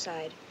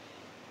suicide.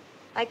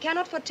 I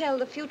cannot foretell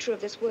the future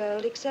of this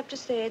world except to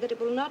say that it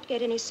will not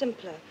get any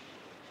simpler.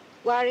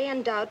 Worry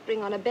and doubt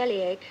bring on a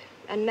bellyache,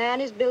 and man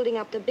is building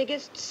up the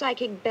biggest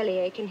psychic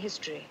bellyache in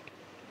history.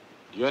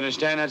 Do you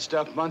understand that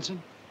stuff,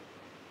 Munson?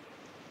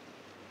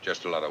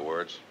 Just a lot of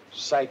words.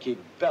 Psychic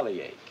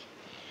bellyache.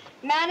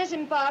 Man has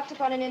embarked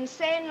upon an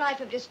insane life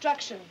of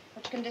destruction,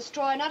 which can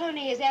destroy not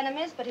only his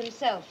enemies, but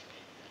himself.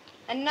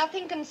 And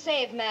nothing can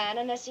save man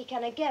unless he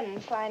can again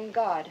find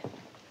God.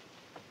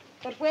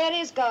 But where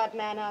is God,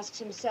 man asks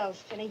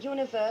himself, in a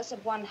universe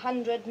of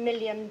 100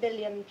 million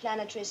billion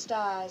planetary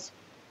stars?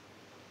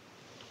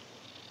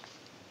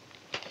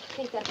 I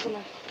think that's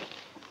enough.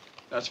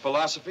 That's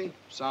philosophy?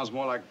 Sounds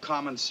more like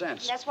common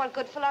sense. That's what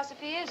good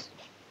philosophy is.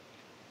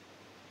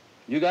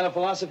 You got a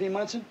philosophy,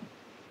 Munson?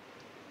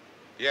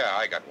 Yeah,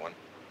 I got one.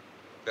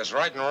 There's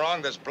right and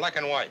wrong, there's black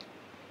and white.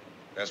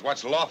 There's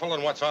what's lawful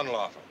and what's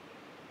unlawful.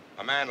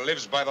 A man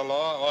lives by the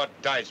law or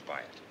dies by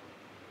it.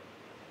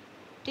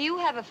 Do you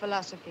have a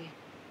philosophy?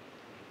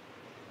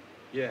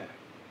 Yeah.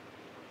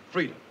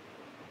 Freedom.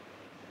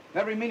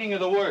 Every meaning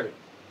of the word.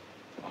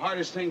 The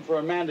hardest thing for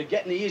a man to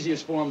get and the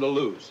easiest for him to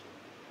lose.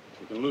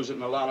 You can lose it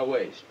in a lot of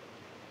ways.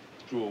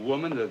 Through a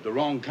woman, the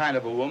wrong kind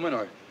of a woman,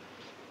 or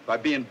by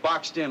being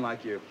boxed in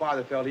like your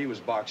father felt he was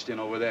boxed in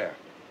over there.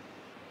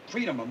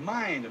 Freedom of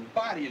mind and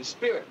body and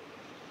spirit.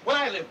 What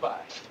I live by.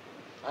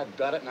 I've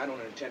got it and I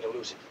don't intend to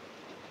lose it.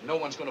 No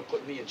one's gonna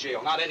put me in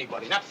jail. Not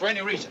anybody. Not for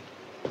any reason.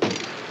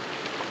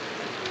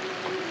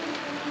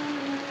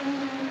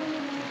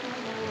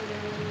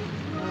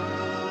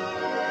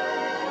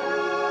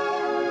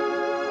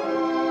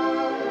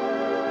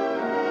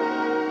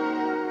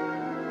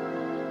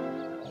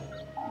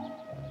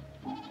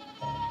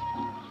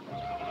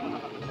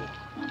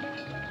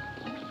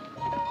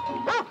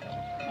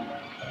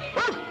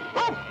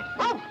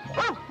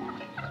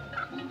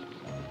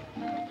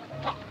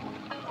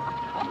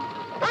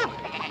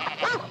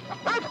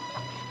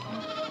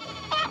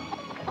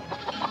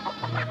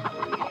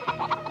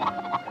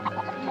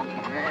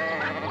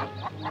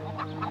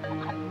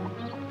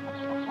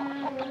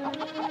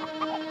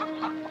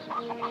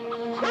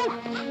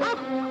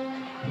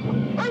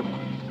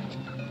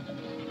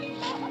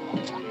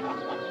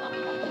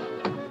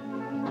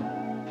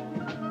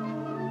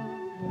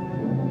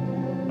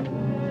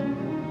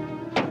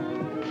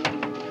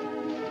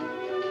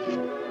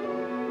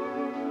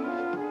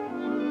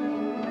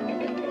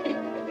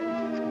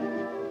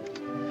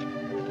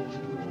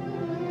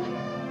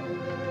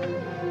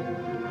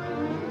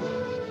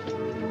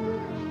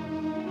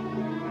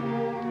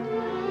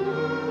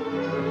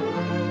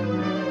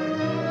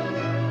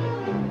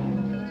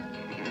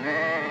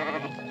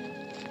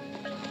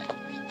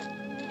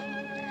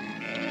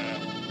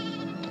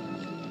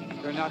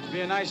 Turned out to be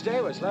a nice day,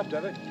 what's left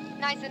of it.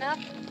 Nice enough.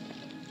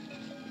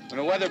 When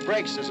the weather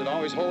breaks, does it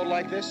always hold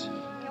like this?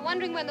 You're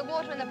wondering when the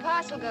water in the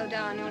pass will go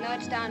down. You'll know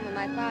it's down when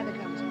my father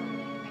comes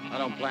home. I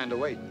don't plan to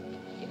wait.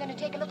 You're going to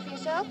take a look for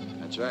yourself?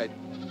 That's right.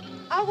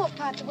 I'll walk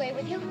part the way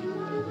with you.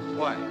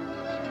 Why?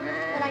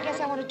 Well, I guess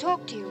I want to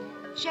talk to you.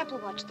 Shep will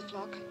watch the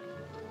flock.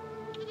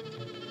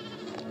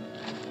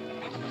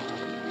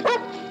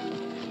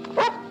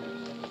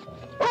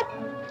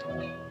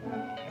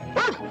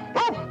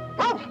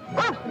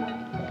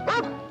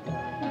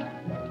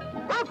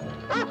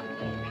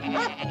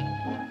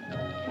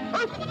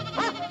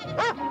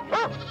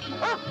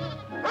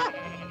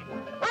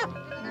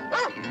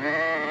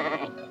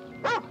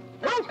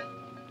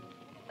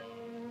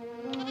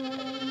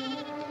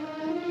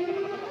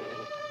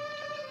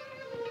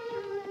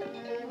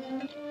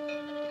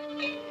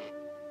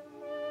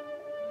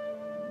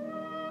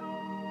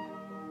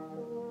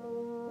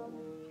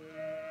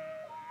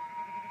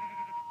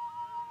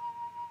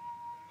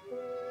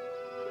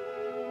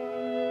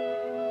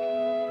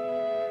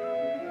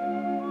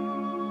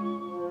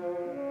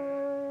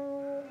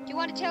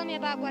 want to tell me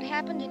about what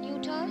happened in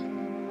Utah?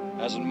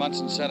 Hasn't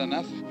Munson said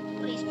enough?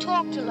 Well, he's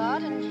talked a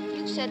lot, and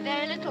you've said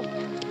very little.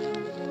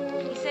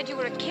 He said you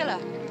were a killer.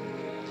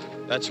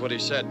 That's what he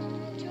said.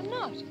 But you're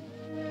not.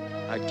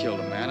 I killed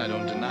a man, I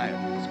don't deny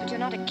it. But you're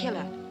not a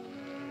killer.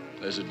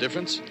 There's a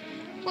difference?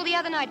 Well, the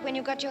other night when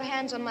you got your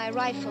hands on my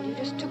rifle, you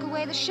just took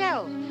away the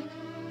shell.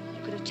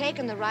 You could have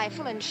taken the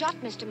rifle and shot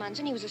Mr.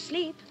 Munson. He was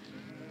asleep.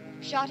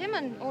 Shot him,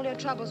 and all your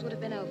troubles would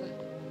have been over.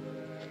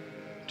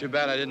 Too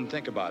bad I didn't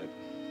think about it.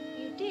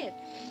 You did.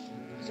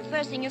 It was the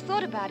first thing you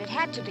thought about. It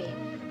had to be.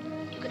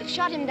 You could have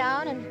shot him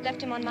down and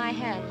left him on my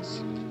hands.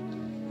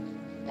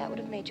 That would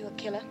have made you a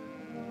killer.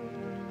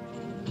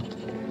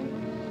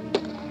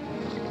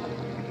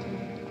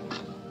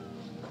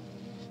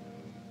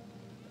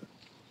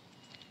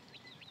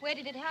 Where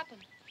did it happen?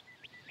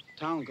 A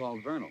town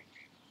called Vernal.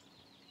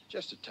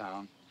 Just a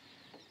town.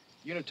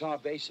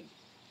 Unitah Basin.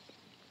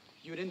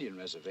 Ute Indian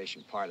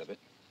Reservation, part of it.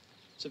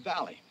 It's a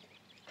valley.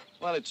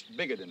 Well, it's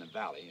bigger than a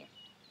valley.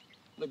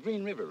 The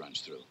Green River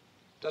runs through.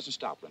 Doesn't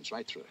stop, runs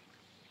right through it.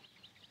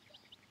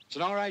 It's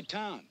an all right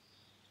town.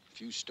 A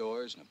few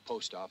stores and a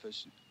post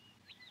office.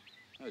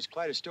 There's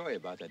quite a story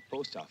about that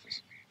post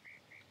office.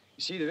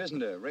 You see, there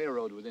isn't a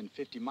railroad within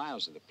 50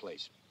 miles of the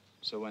place.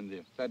 So when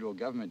the federal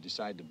government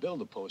decided to build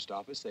the post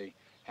office, they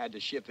had to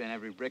ship in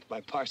every brick by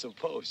parcel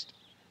post.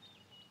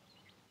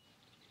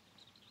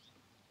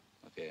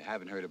 If you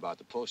haven't heard about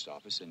the post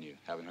office, then you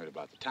haven't heard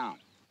about the town.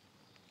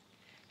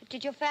 But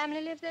did your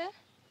family live there?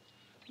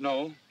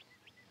 No.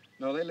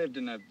 No, they lived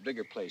in a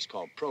bigger place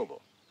called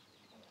Provo.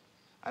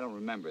 I don't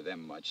remember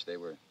them much. They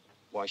were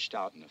washed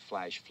out in a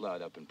flash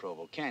flood up in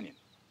Provo Canyon.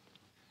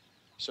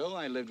 So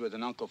I lived with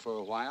an uncle for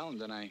a while, and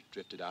then I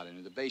drifted out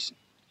into the basin.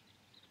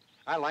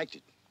 I liked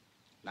it.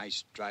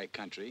 Nice, dry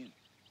country.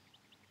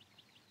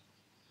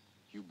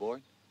 You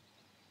bored?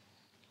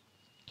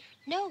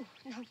 No,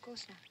 of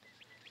course not.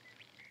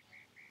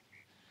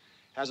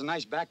 Has a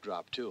nice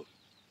backdrop, too.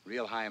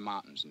 Real high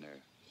mountains, and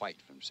they're white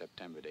from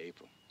September to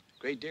April.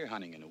 Great deer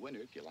hunting in the winter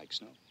if you like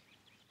snow.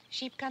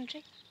 Sheep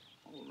country?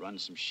 Oh, run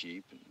some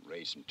sheep and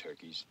raise some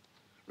turkeys.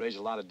 Raise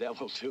a lot of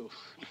devil, too.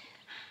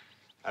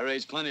 I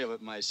raised plenty of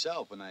it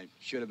myself, and I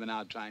should have been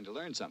out trying to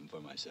learn something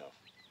for myself.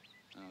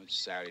 Oh, it's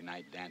Saturday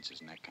night dances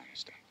and that kind of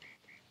stuff.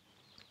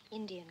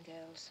 Indian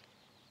girls.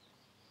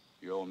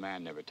 Your old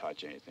man never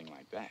taught you anything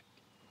like that.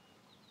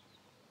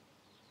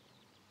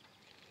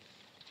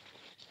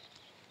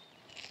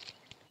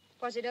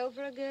 Was it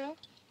over a girl?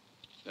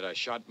 That I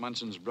shot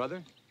Munson's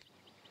brother?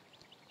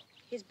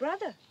 His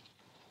brother?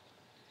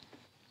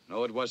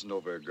 No, it wasn't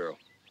over a girl.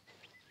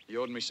 He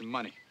owed me some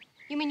money.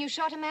 You mean you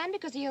shot a man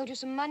because he owed you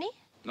some money?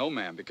 No,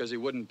 ma'am, because he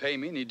wouldn't pay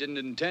me and he didn't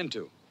intend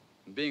to.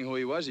 And being who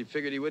he was, he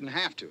figured he wouldn't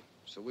have to.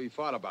 So we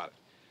fought about it.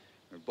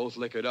 We were both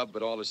liquored up,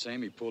 but all the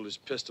same, he pulled his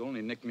pistol and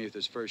he nicked me with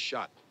his first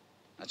shot.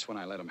 That's when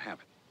I let him have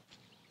it.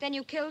 Then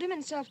you killed him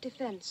in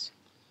self-defense.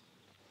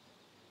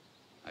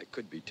 I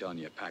could be telling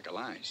you a pack of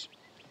lies.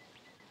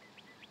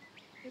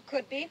 You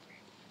could be.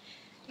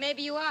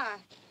 Maybe you are.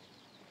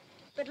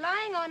 But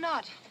lying or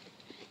not,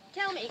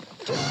 tell me.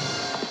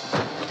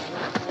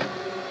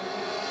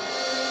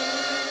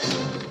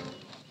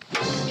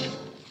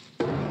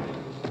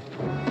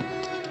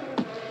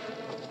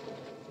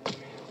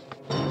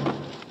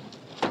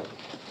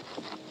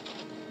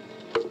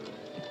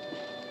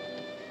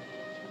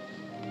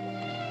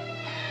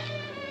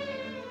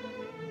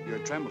 You're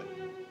trembling.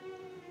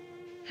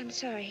 I'm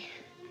sorry.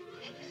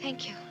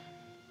 Thank you.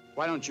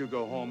 Why don't you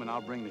go home and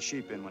I'll bring the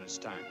sheep in when it's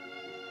time?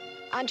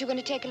 Aren't you going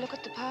to take a look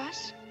at the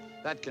pass?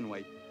 That can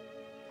wait.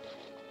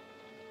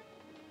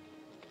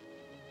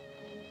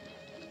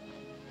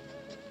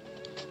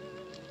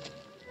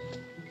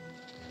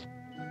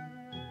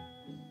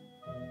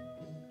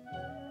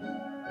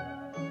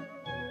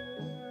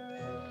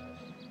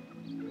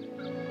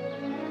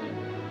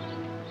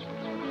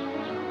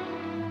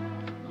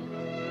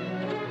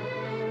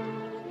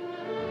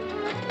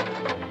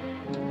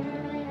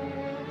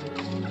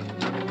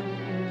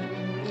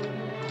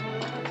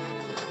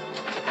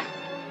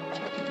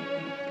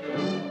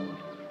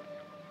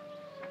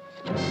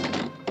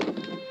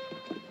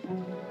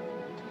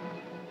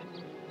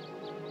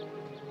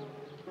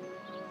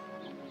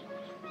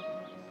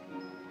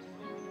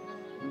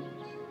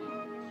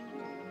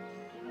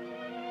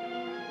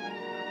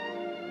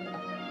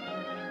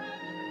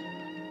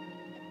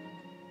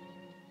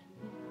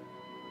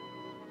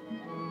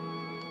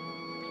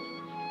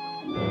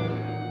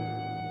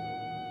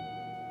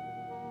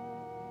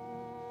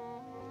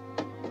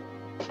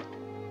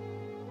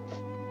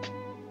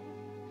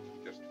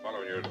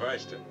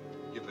 Advice to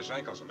give this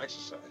ankle some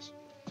exercise.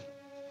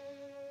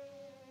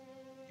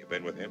 You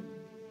been with him?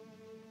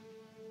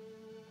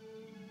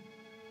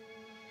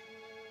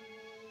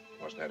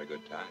 Must have had a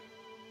good time.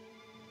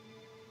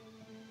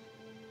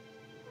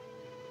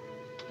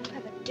 You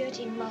have a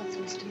dirty mouth,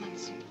 Mr.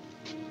 Munson.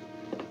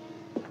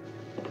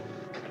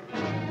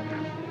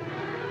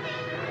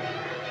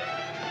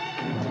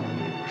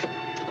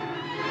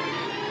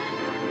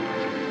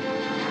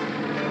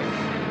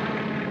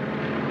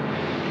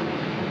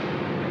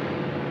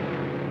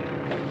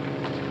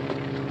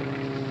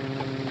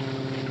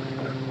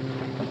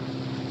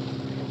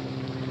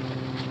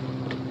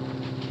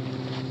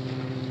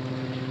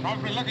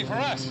 Probably looking for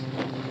us.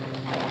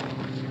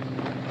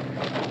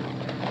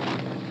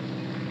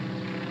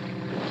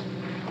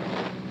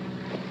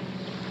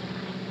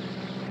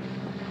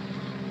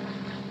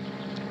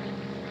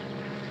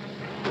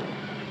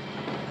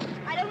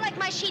 I don't like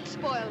my sheets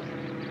spoiled.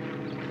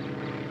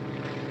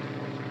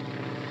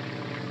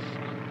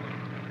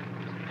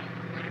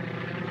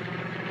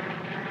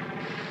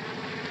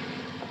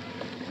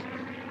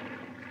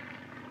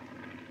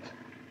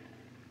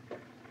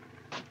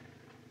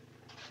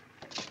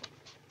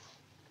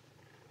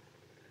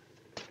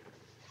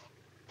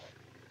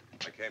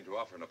 I came to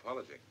offer an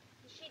apology.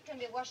 The sheet can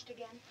be washed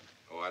again.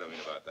 Oh, I don't mean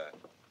about that.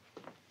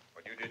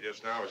 What you did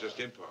just now was just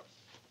impulse.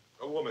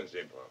 A woman's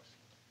impulse.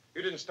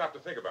 You didn't stop to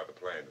think about the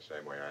plane the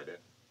same way I did.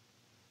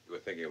 You were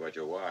thinking about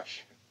your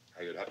wash,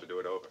 how you'd have to do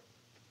it over.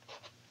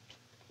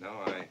 No,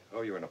 I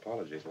owe you an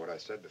apology for what I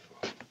said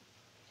before.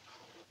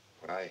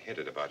 What I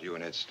hinted about you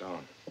and Ed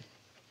Stone.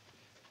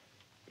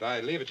 But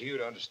I leave it to you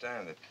to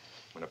understand that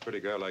when a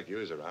pretty girl like you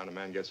is around, a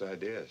man gets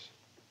ideas.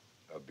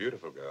 A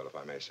beautiful girl, if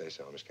I may say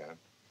so, Miss Cannon.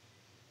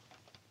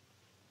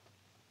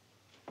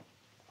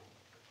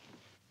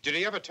 Did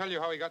he ever tell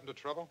you how he got into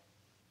trouble?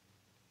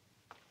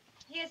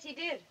 Yes, he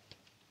did.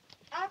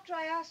 After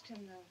I asked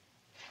him, though.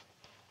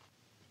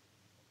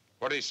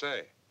 What did he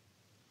say?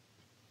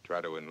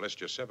 Try to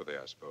enlist your sympathy,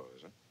 I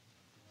suppose, huh?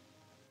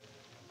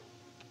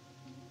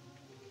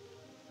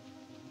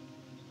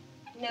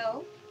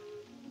 No.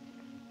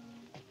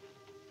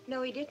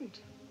 No, he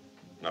didn't.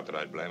 Not that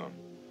I'd blame him.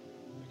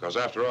 Because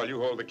after all, you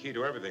hold the key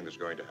to everything that's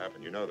going to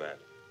happen. You know that.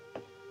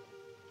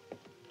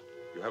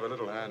 You have a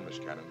little hand, Miss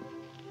Cannon.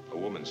 A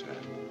woman's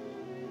hand.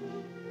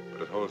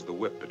 But it holds the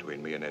whip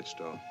between me and Ed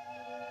Stone.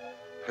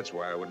 That's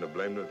why I wouldn't have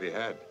blamed him if he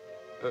had.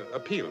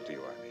 Appealed to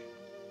you, I mean.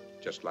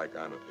 Just like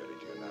I'm appealing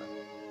to you now.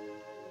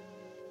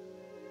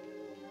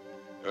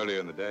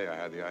 Earlier in the day, I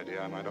had the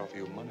idea I might offer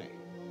you money.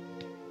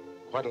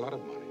 Quite a lot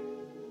of money.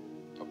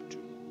 Up to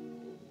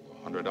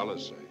 $100,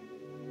 say.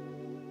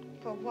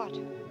 For what?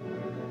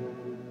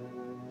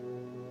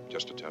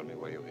 Just to tell me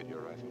where you hid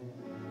your rifle.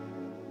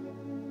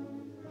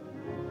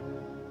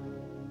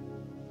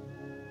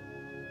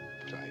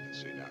 But I can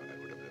see now that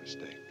would have been a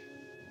mistake.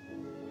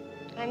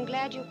 I'm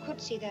glad you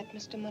could see that,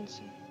 Mr.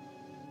 Munson.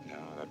 No,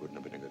 that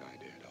wouldn't have been a good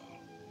idea at all.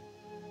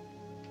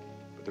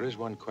 But there is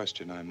one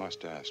question I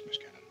must ask, Miss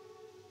Cannon.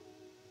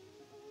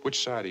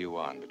 Which side are you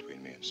on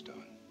between me and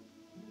Stone?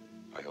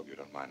 I hope you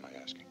don't mind my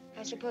asking.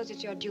 I suppose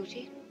it's your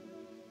duty.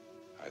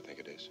 I think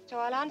it is. So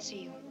I'll answer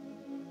you.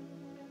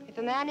 If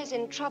a man is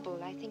in trouble,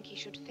 I think he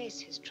should face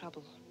his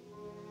trouble.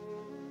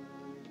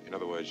 In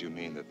other words, you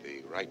mean that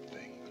the right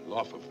thing, the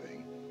lawful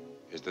thing,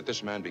 is that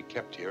this man be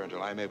kept here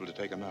until I'm able to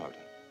take him out.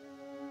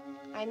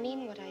 I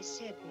mean what I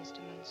said, Mr.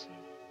 Munson.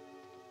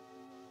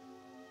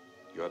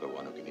 You're the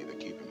one who can either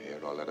keep him here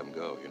or let him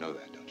go. You know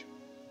that, don't you?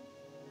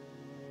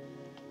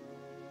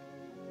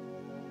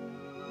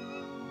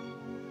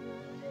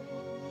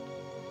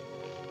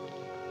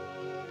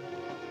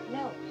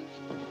 No,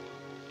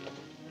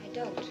 I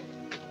don't.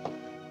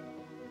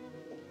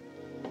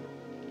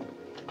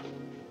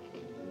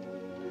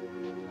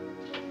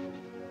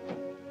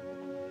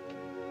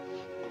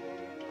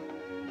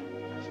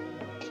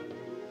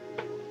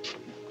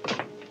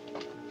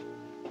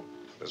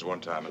 There's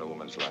one time in a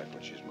woman's life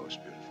when she's most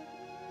beautiful.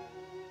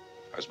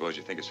 I suppose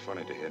you think it's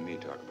funny to hear me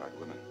talk about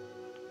women.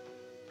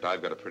 But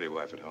I've got a pretty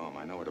wife at home.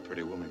 I know what a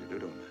pretty woman can do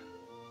to a man.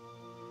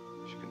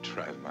 She can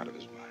drive him out of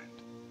his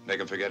mind. Make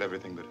him forget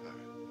everything but her.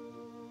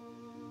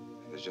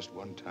 And there's just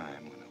one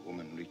time when a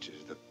woman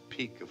reaches the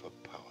peak of her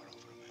power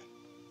over a man.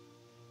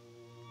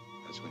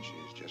 That's when she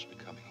is just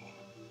becoming a woman.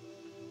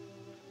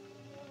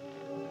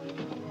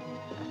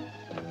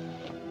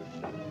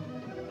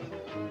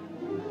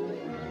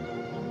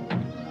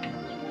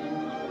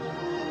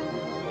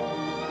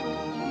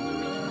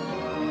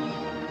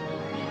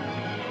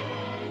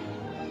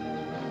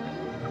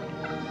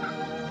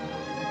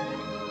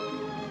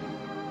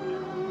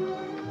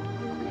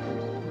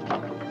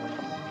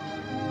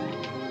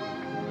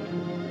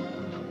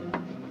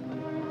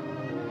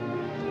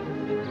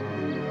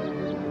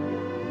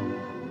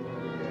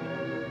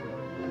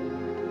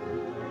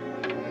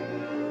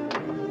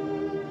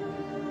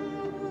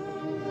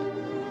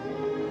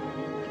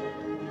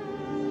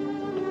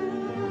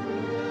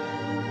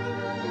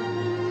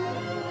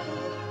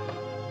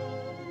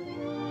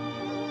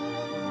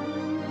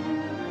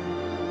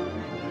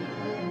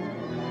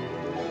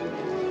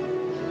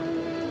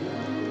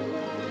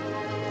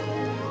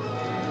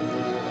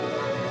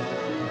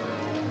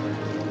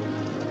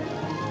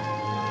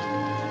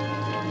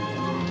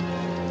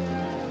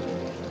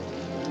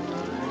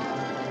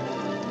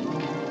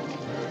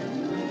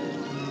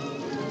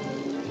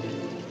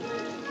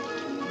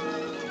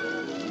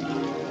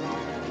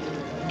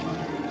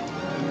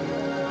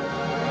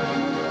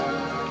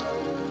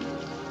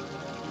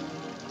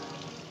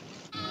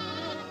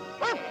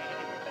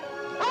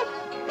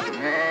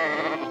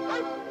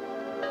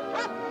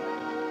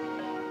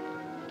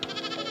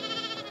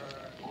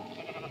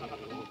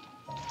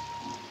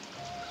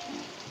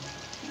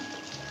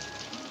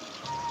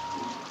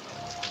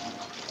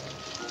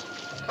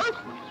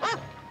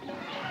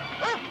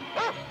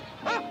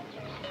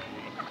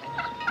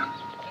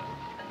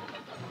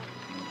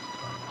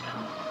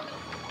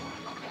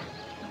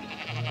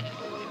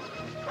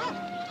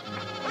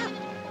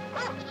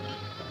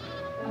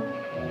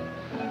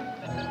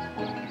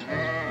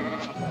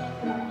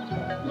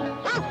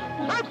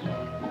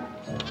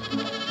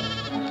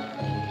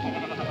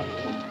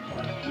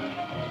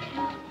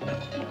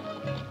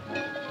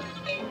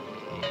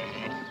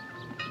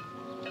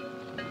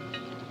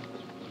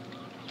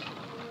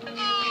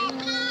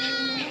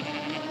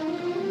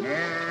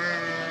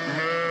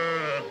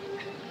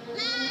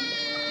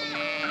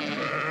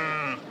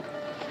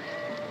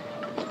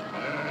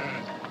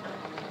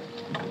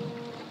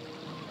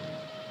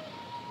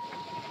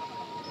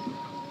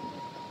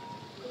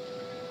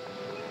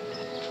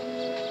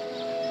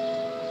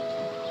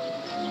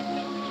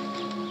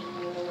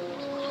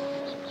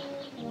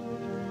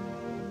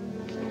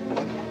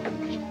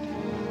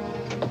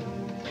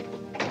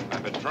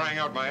 trying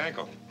out my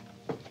ankle.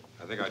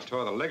 I think I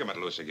tore the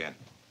ligament loose again.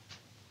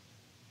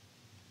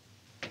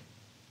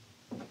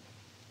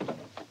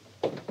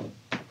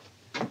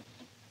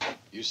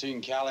 You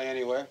seen Callie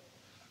anywhere?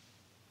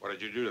 What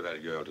did you do to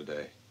that girl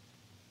today?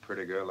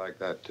 Pretty girl like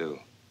that, too.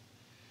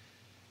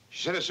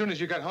 She said as soon as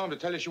you got home to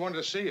tell you she wanted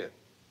to see you.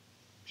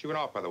 She went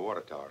off by the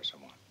water tower or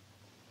someone.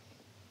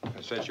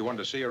 And said she wanted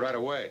to see you right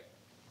away.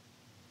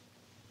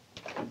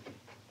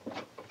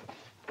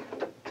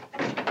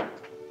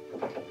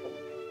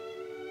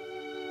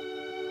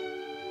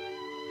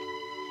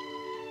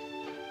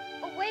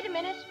 Oh, wait a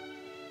minute.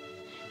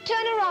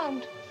 Turn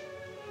around.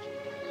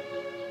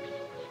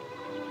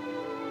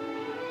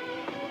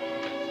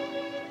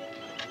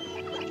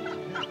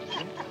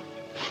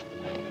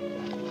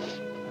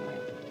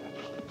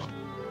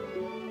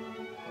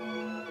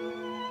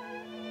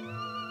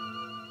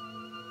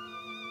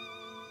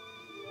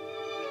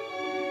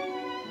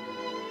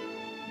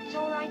 It's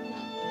all right now.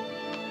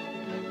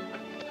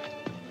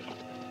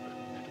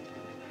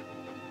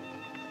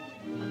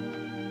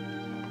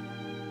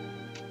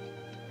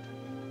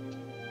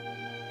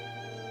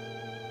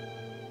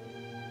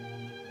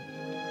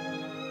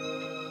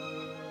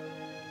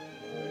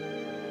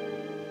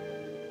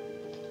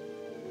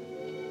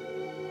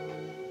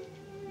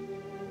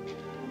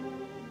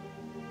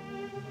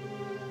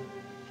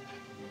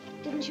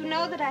 Didn't you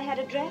know that I had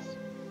a dress?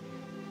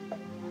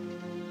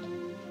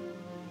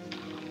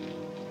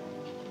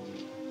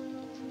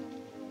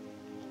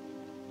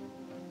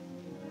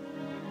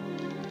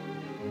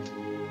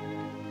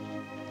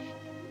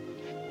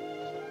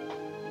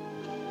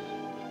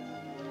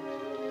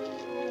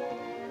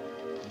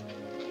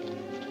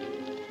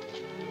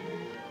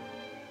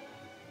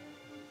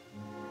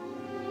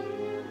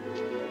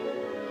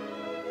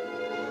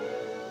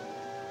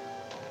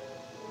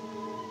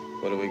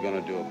 What are we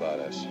gonna do about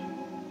us?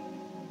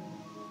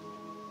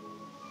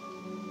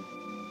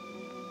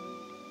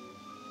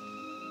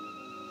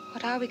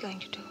 What are we going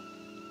to do?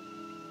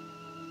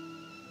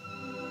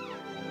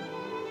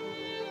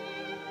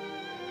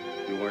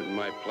 You weren't in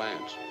my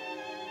plans.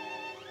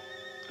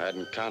 I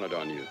hadn't counted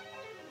on you.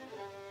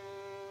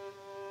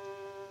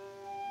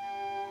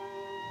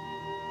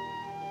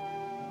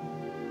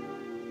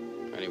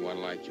 Anyone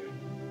like you?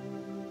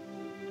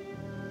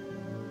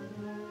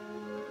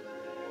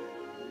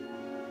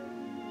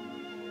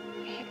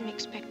 I hadn't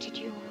expected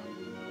you.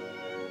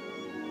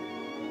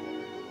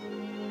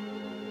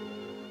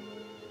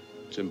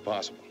 It's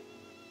impossible.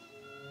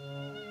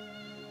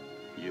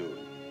 You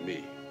and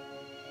me.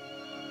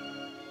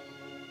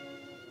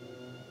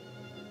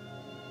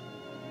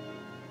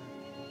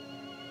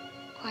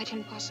 Quite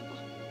impossible.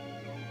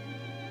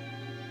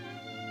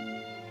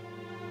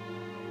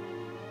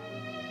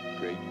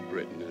 Great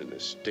Britain and the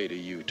state of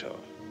Utah.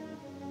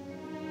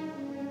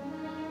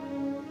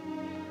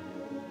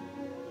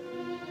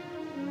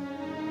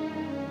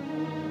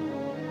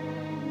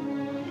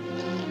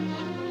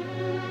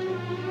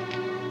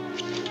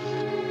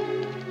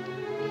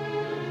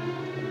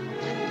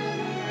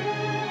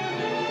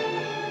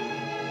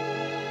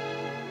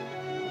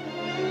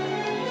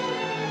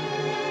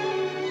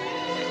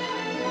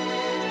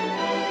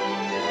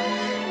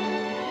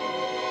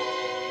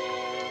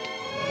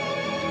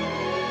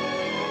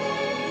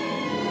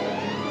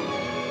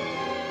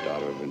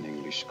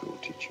 School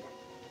teacher.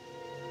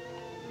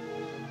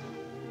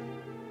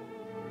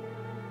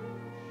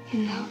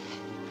 In love.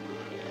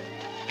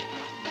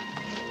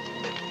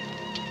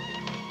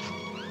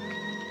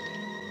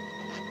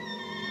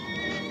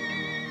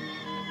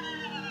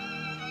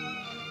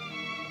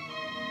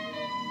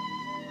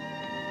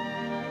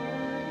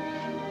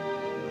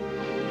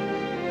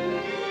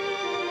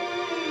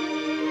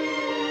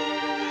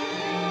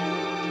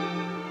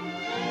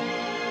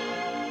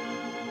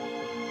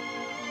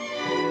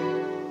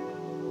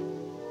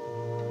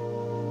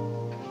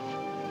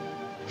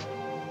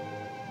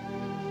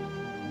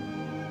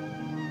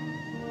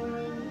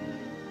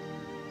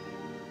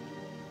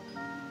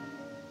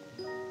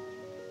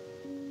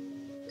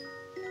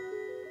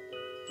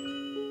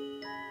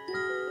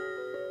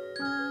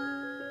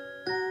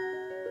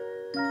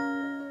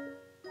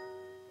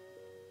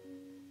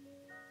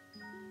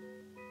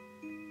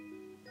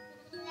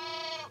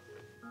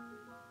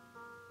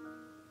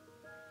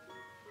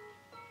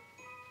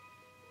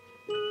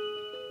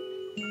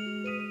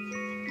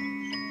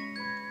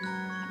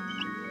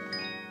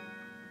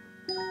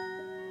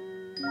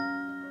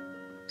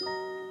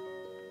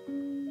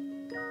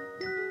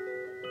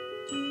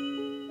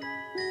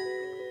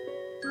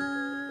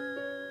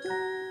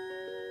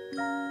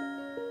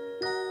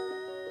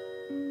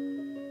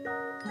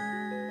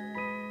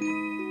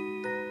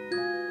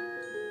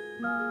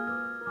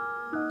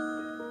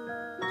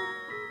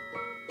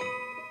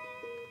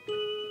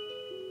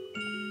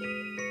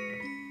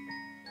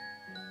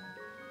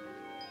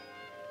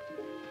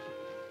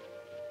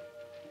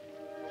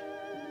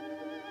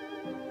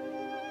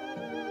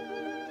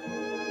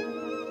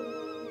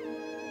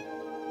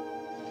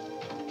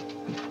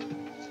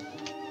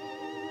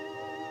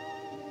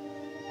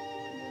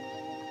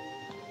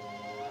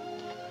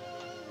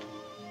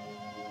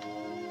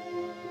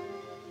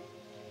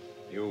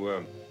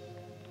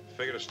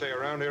 figure to stay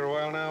around here a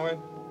while now, Ed?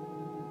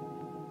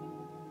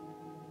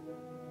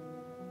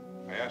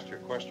 I asked you a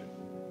question.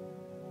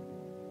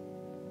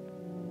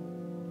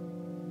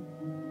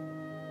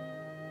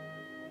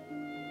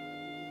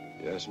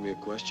 You asked me a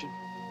question?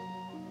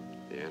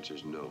 The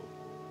answer's no.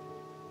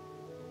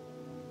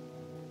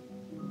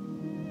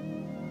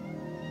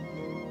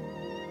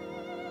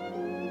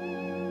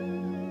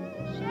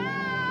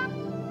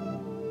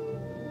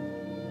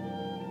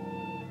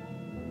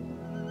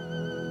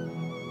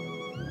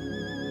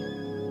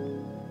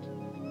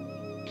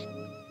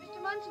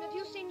 Have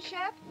you seen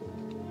Shep?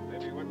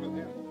 Maybe you went with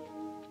him.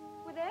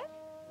 With Ed?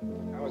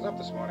 I was up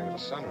this morning at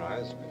the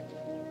sunrise.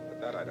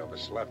 At that, I'd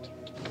overslept.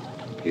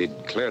 He'd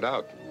cleared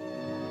out.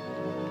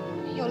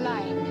 You're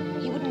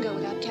lying. He wouldn't go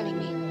without telling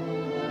me.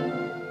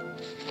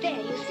 There,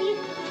 you see?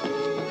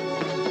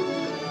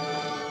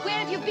 Where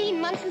have you been?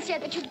 Munson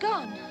said that you'd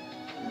gone.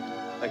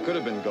 I could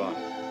have been gone.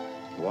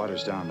 The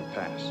water's down the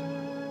pass.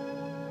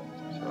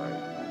 So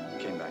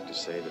I came back to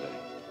say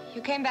that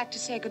You came back to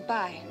say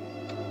goodbye.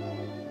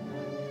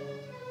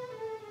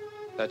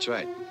 That's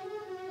right.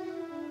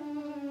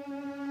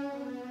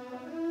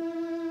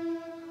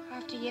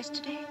 After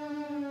yesterday?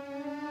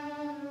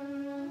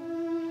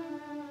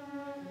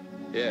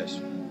 Yes.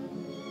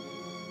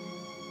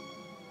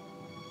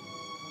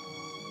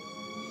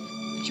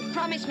 But you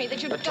promised me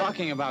that you'd... But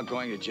talking about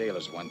going to jail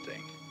is one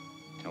thing,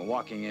 and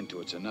walking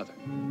into it's another.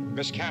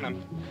 Miss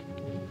Cannon,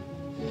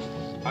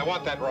 I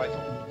want that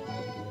rifle.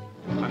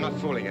 I'm not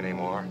fooling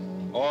anymore,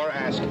 or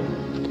asking.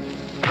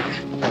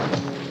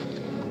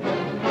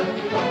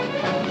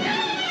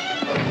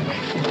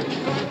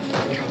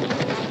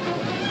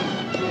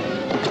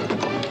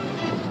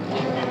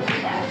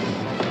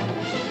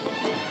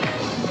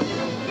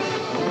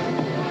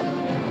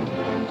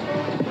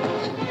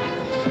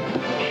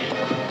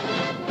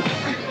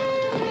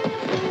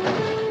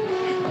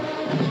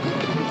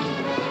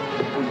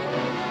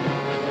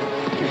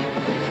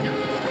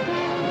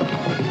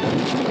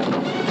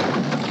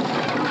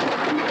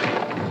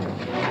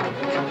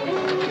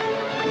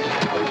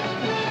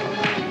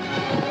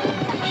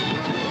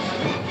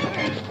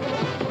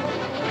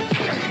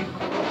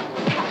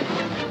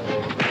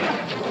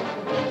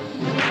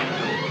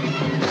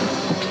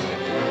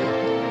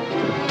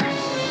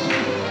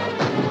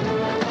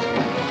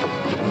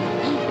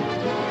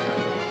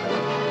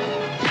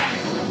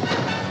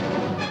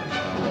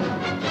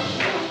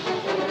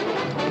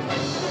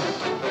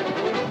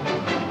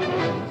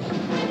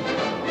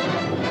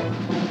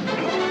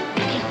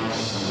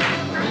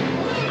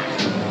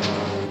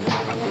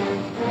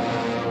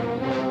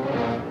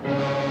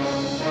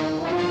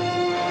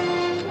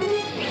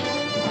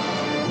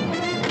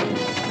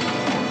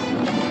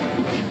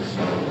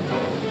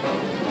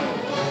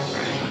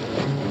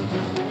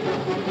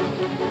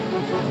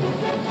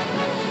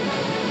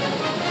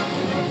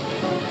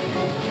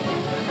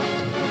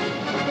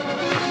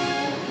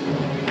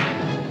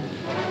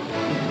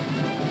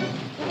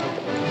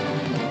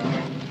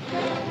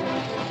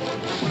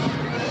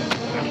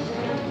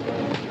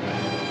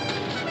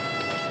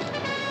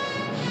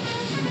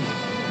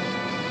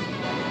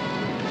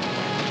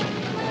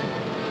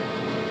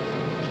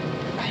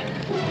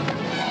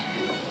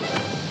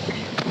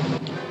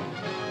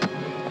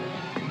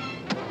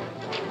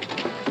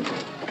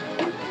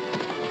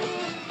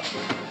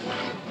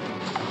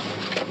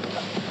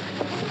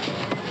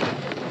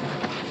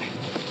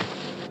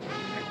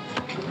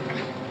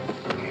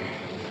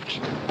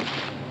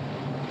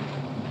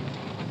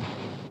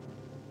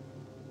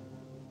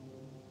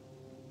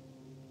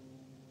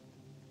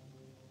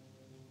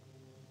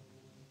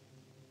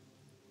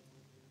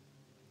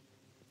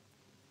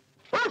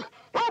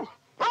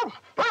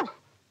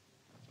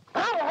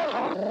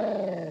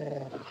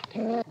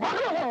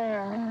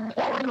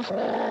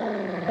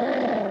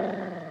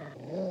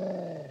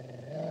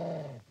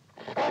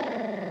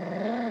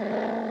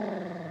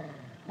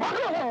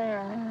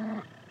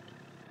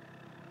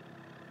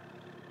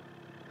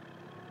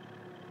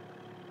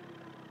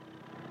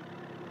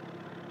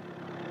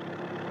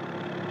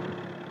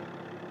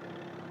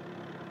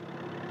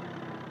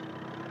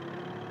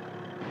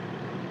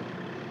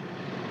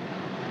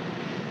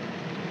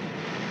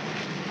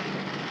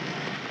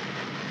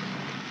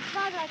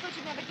 I thought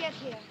you'd never get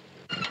here.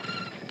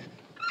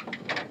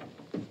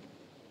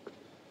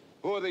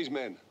 Who are these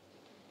men?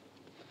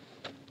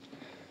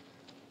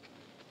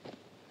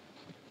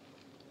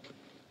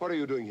 What are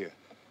you doing here?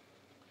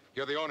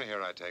 You're the owner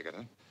here, I take it,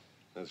 huh?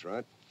 That's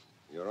right.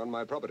 You're on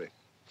my property.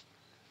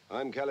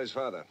 I'm Kelly's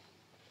father.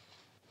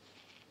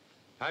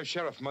 I'm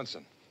Sheriff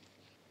Munson.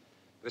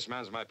 This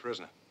man's my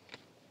prisoner.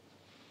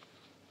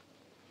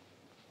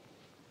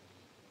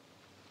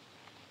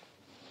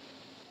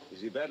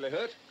 Is he badly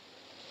hurt?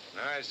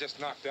 No, he's just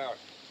knocked out.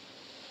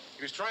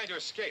 He was trying to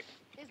escape.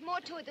 There's more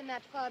to it than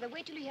that, Father.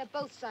 Wait till you hear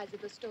both sides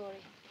of the story.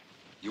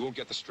 You won't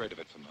get the straight of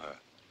it from her.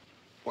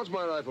 What's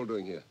my rifle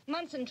doing here?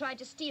 Munson tried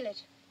to steal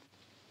it.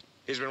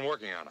 He's been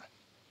working on her.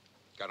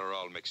 Got her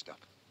all mixed up.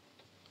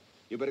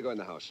 You better go in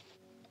the house.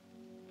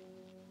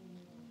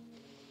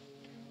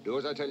 Do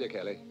as I tell you,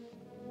 Kelly.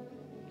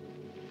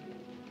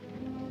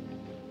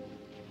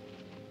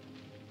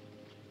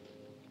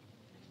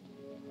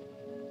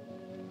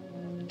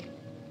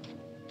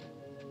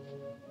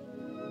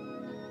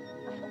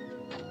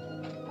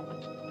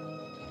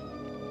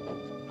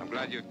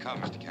 glad you've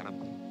come, Mr.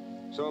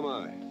 Cannon. So am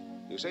I.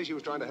 You say she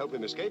was trying to help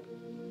him escape?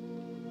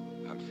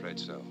 I'm afraid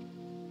so.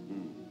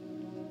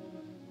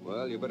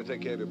 Well, you better take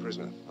care of your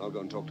prisoner. I'll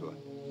go and talk to her.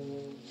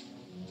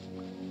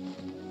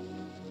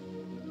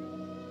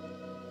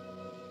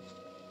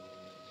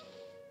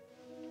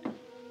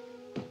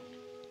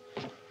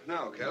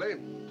 Now, Kelly,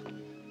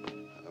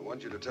 I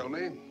want you to tell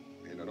me,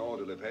 in an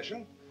orderly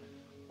fashion,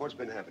 what's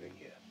been happening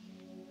here.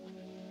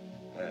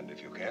 And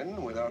if you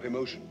can, without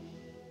emotion.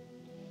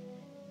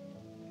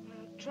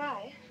 I'll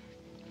try.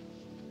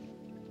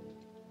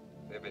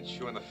 They've been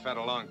chewing the fat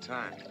a long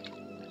time.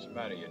 What's the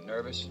matter? You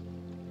nervous?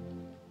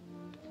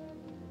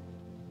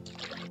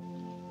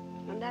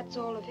 And that's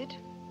all of it,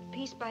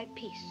 piece by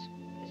piece,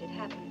 as it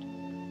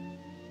happened.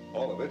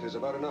 All of it is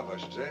about enough, I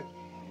should say.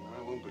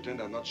 I won't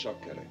pretend I'm not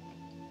shocked, Kelly.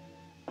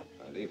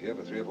 I leave here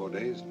for 3 or 4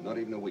 days, not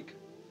even a week.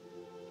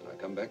 And I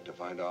come back to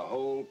find our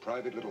whole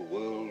private little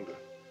world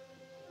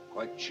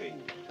quite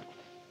changed.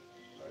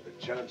 By the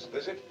chance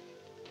visit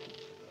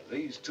of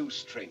these 2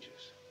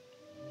 strangers.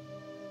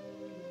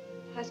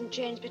 Hasn't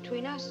changed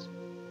between us,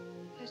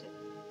 has it?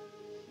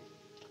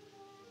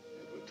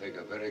 It would take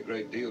a very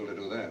great deal to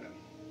do that.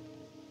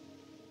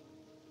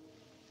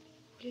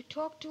 Will you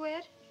talk to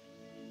Ed?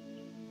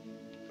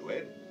 To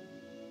Ed?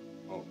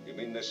 Oh, you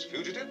mean this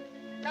fugitive?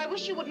 I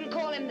wish you wouldn't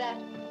call him that.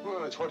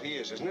 Well, it's what he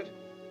is, isn't it?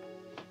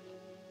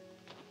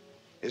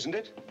 Isn't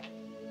it?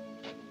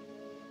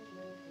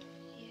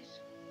 Yes.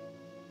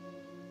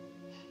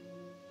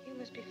 You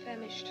must be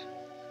famished.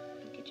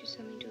 I'll get you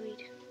something to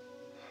eat.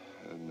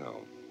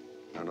 No.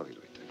 No, nothing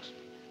to eat, thanks.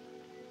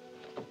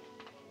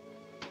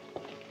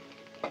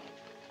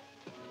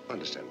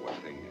 Understand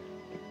one thing.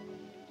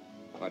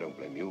 I don't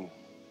blame you.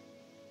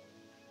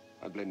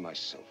 I blame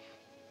myself,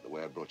 the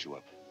way I brought you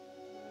up.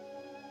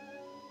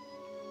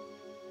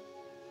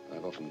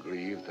 I've often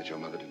grieved that your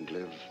mother didn't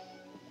live,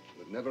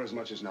 but never as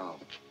much as now.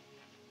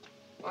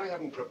 I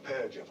haven't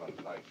prepared you for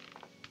life.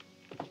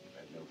 You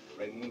had no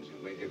friends,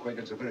 you made the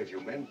acquaintance of very few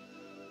men.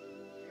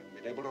 You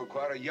haven't been able to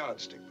acquire a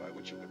yardstick by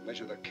which you could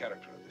measure the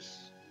character of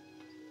this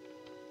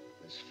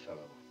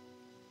fellow.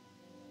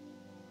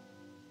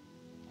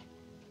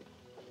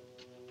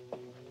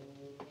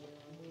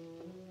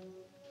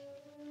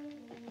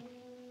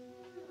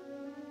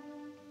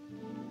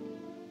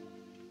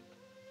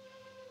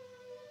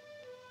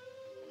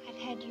 I've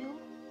had you.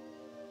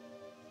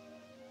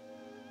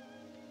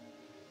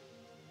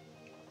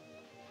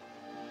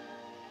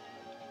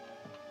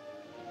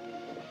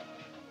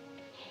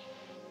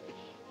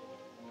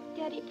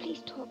 Daddy,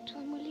 please talk to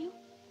him, will you?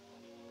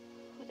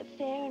 With a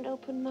fair and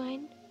open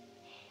mind.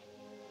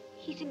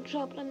 He's in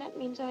trouble, and that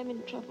means I'm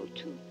in trouble,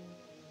 too.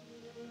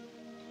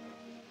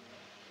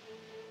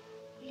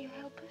 Will you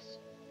help us?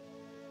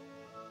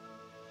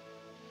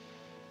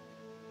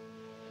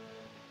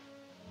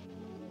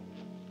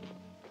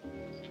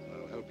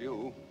 I'll help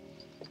you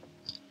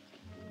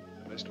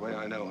the best way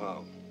I know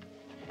how.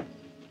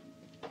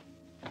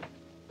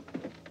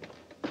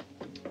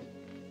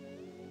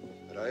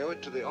 But I owe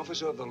it to the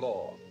officer of the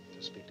law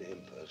to speak to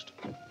him first.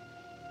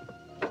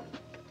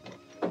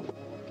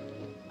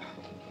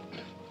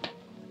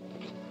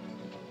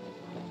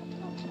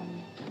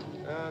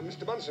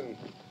 Mr. Bunsen,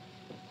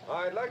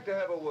 I'd like to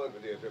have a word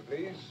with you, if you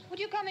please. Would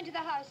you come into the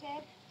house,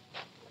 Ed?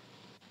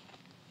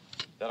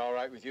 That all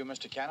right with you,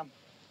 Mr. Cannon?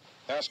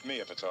 Ask me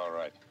if it's all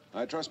right.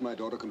 I trust my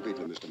daughter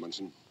completely, Mr.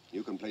 Munson.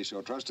 You can place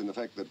your trust in the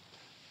fact that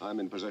I'm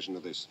in possession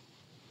of this.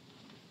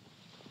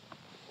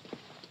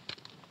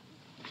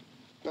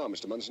 Now,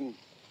 Mr. Munson,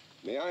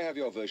 may I have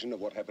your version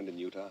of what happened in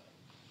Utah?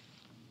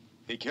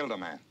 He killed a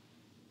man.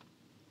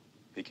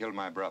 He killed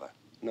my brother.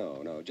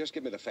 No, just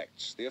give me the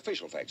facts, the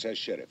official facts, as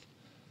sheriff.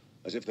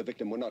 As if the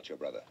victim were not your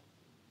brother.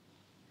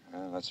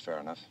 Well, that's fair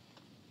enough.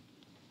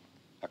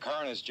 A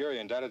coroner's jury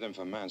indicted him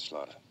for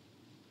manslaughter.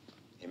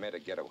 He made a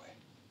getaway.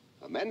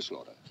 A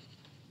manslaughter,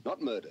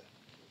 not murder.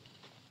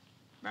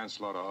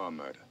 Manslaughter or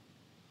murder.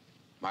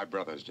 My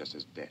brother's just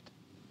as dead.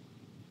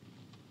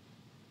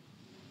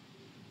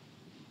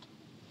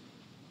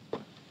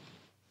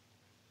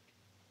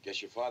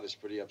 Guess your father's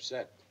pretty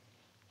upset.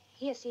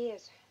 Yes, he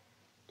is.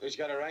 He's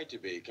got a right to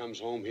be. He comes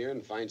home here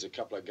and finds a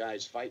couple of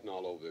guys fighting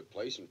all over the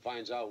place and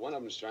finds out one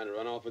of them's trying to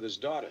run off with his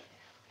daughter.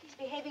 He's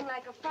behaving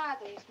like a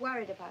father. He's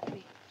worried about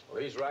me.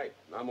 Well, he's right.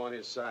 I'm on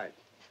his side.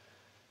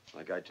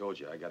 Like I told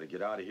you, I got to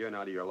get out of here and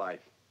out of your life.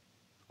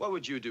 What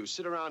would you do?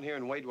 Sit around here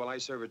and wait while I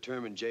serve a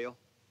term in jail?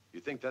 You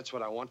think that's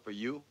what I want for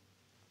you?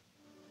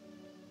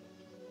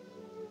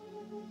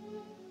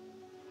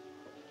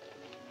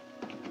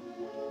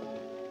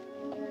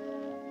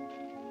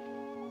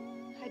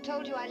 I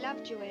told you I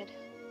loved you, Ed.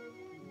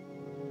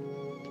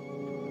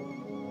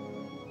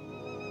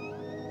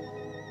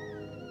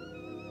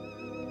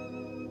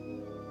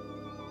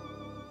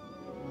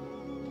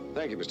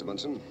 Thank you, Mr.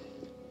 Munson.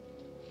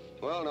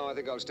 Well, now I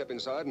think I'll step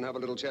inside and have a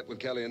little chat with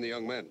Kelly and the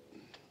young man.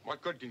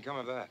 What good can come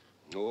of that?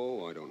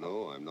 Oh, I don't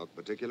know. I'm not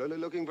particularly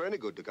looking for any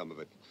good to come of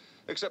it,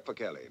 except for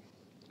Kelly.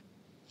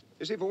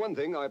 You see, for one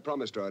thing, I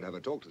promised her I'd have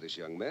a talk to this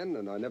young man,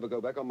 and I never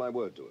go back on my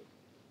word to her.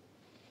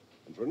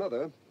 And for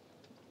another,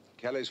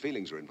 Kelly's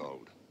feelings are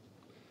involved.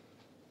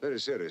 Very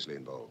seriously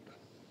involved.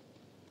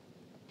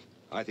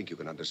 I think you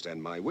can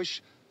understand my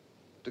wish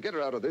to get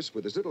her out of this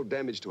with as little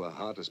damage to her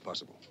heart as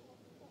possible.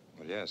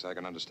 Well, yes, I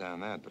can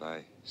understand that, but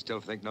I still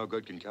think no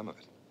good can come of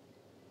it.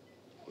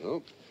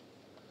 Well,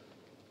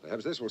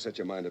 perhaps this will set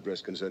your mind at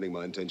rest concerning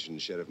my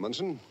intentions, Sheriff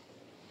Munson.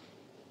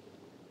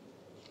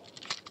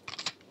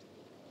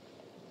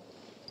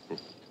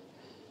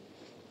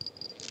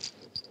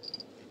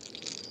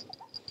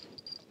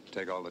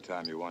 Take all the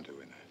time you want to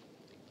in there.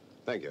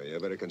 Thank you. You're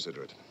very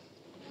considerate.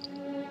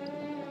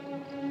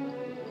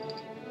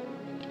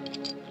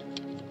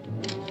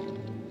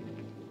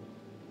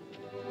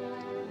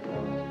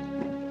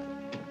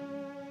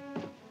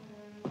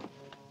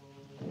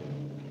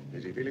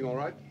 Is he feeling all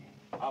right?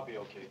 I'll be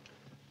okay.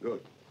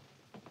 Good.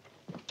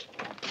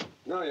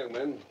 Now, young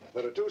man,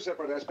 there are two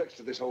separate aspects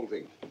to this whole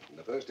thing.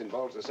 The first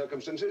involves the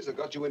circumstances that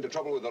got you into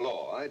trouble with the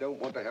law. I don't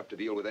want to have to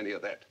deal with any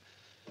of that.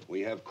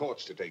 We have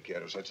courts to take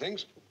care of such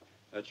things.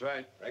 That's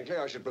right. Frankly,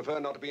 I should prefer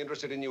not to be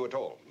interested in you at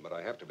all, but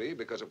I have to be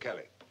because of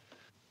Callie.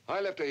 I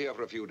left her here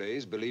for a few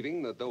days,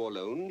 believing that though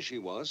alone, she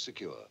was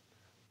secure.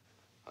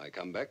 I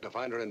come back to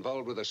find her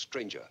involved with a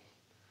stranger,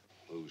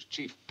 whose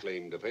chief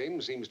claim to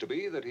fame seems to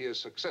be that he has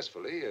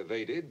successfully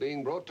evaded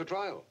being brought to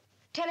trial.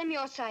 Tell him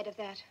your side of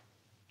that.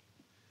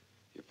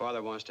 Your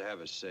father wants to have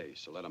his say,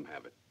 so let him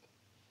have it.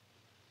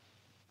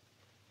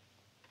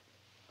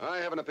 I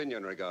have an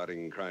opinion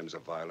regarding crimes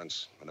of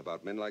violence and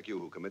about men like you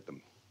who commit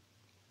them.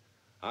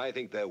 I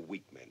think they're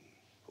weak men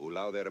who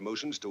allow their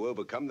emotions to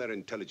overcome their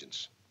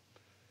intelligence.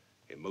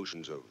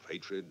 Emotions of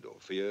hatred or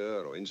fear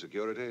or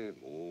insecurity,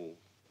 oh,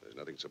 there's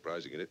nothing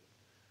surprising in it.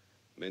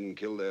 Men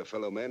kill their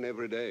fellow men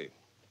every day.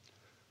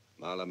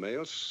 Mala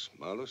meos,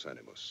 malus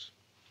animus.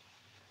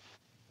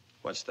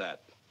 What's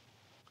that?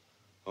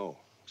 Oh,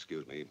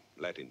 excuse me,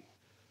 Latin.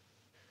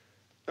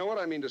 Now, what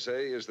I mean to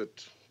say is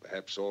that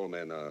perhaps all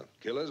men are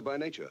killers by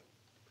nature.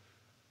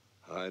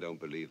 I don't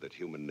believe that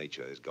human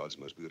nature is God's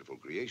most beautiful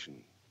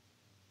creation.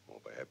 Or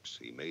perhaps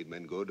he made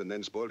men good and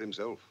then spoiled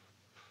himself.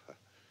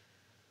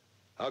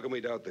 How can we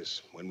doubt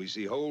this when we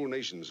see whole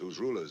nations whose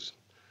rulers,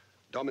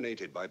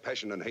 dominated by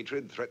passion and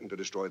hatred, threaten to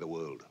destroy the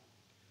world?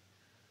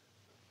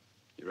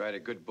 You write a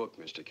good book,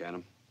 Mr.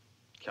 Canham.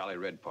 Callie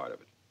read part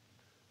of it.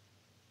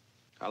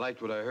 I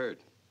liked what I heard.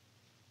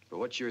 But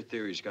what's your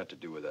theories got to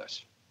do with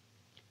us?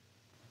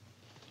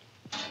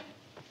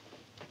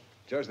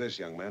 Just this,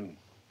 young man.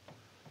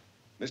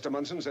 Mr.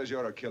 Munson says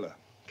you're a killer.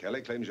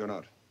 Kelly claims you're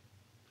not.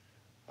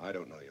 I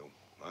don't know you.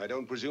 I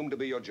don't presume to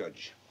be your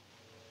judge.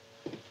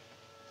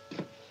 The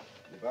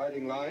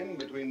dividing line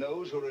between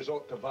those who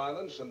resort to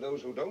violence and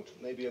those who don't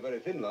may be a very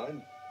thin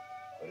line,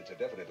 but it's a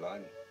definite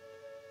line,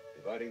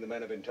 dividing the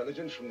man of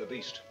intelligence from the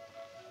beast.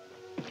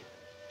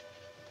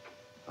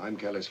 I'm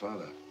Kelly's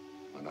father,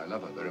 and I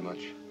love her very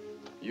much.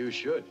 You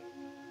should.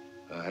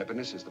 Her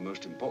happiness is the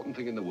most important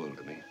thing in the world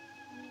to me.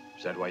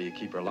 Is that why you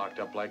keep her locked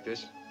up like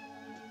this?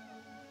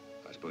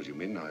 I suppose you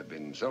mean I've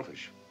been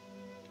selfish.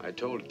 I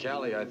told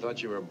Callie I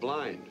thought you were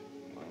blind.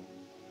 Well,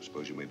 I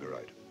suppose you may be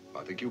right.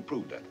 I think you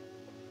proved that.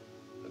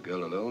 A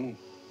girl alone?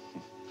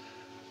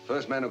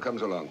 First man who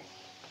comes along.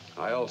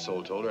 I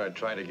also told her I'd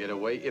try to get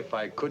away, if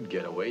I could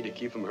get away, to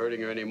keep from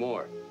hurting her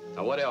anymore.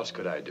 Now, what else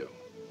could I do?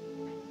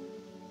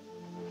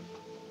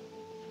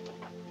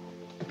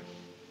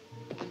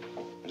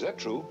 Is that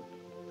true?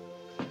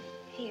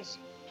 Yes.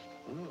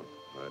 Oh,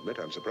 I admit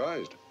I'm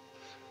surprised.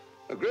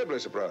 Agreeably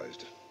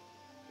surprised.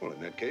 Well,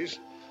 in that case,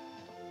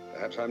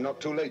 perhaps I'm not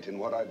too late in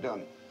what I've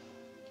done.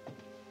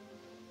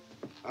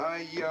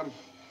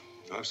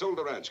 I've sold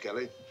the ranch,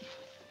 Kelly.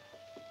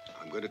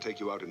 I'm going to take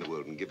you out in the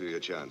world and give you a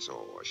chance.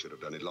 Oh, I should have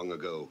done it long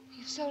ago.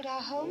 You've sold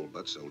our home? Oh,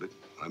 but sold it.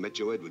 I met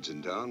Joe Edwards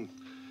in town.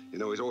 You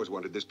know, he's always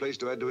wanted this place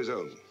to add to his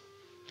own.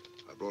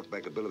 I brought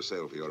back a bill of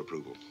sale for your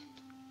approval.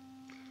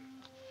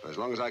 For as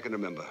long as I can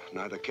remember,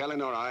 neither Kelly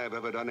nor I have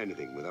ever done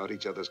anything without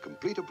each other's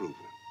complete approval.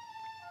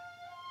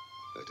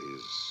 That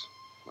is,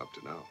 up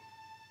to now.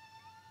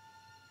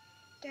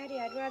 Daddy,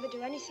 I'd rather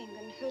do anything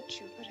than hurt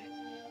you, but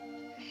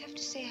I have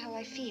to say how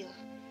I feel.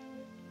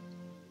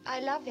 I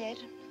love Ed.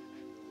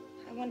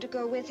 I want to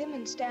go with him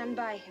and stand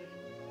by him.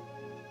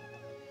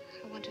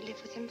 I want to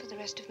live with him for the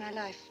rest of my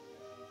life.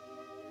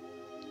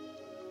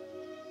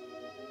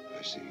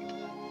 I see.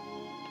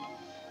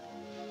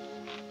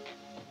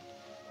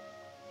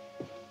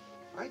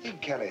 I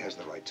think Kelly has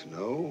the right to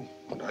know,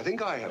 and I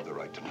think I have the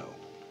right to know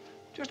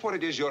just what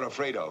it is you're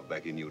afraid of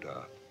back in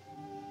Utah.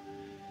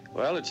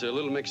 Well, it's a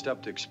little mixed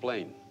up to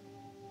explain.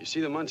 You see,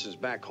 the Munsons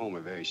back home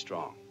are very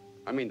strong.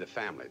 I mean, the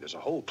family. There's a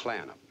whole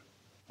clan of them.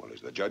 Well,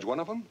 is the judge one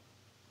of them?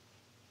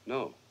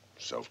 No.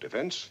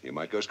 Self-defense? You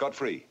might go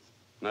scot-free.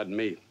 Not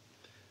me.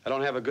 I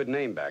don't have a good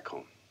name back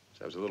home.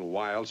 So I was a little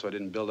wild, so I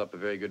didn't build up a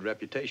very good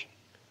reputation.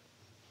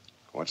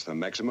 What's the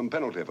maximum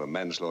penalty for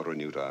manslaughter in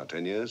Utah?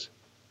 10 years?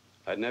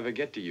 I'd never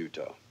get to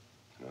Utah.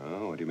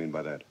 Oh, what do you mean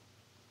by that?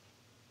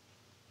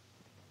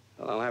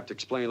 Well, I'll have to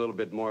explain a little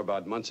bit more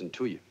about Munson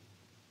to you.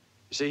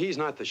 You see, he's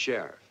not the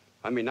sheriff.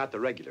 I mean, not the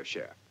regular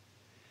sheriff.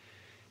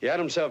 He had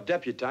himself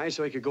deputized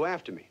so he could go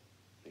after me.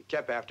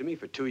 kept after me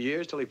for 2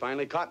 years till he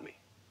finally caught me.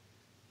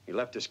 He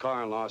left his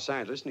car in Los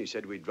Angeles, and he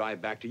said we'd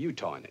drive back to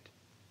Utah in it.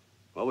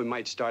 Well, we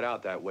might start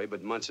out that way,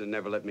 but Munson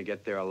never let me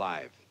get there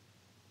alive.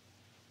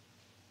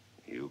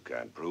 You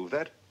can't prove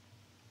that?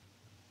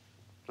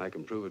 I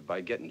can prove it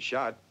by getting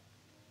shot.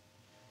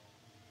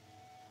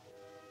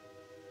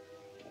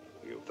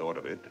 You've thought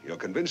of it. You're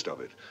convinced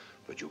of it.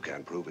 But you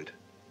can't prove it.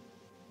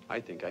 I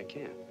think I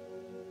can.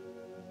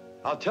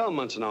 I'll tell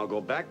Munson I'll go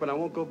back, but I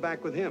won't go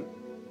back with him.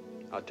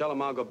 I'll tell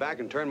him I'll go back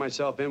and turn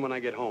myself in when I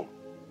get home.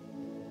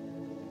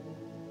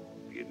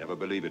 He'd never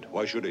believe it.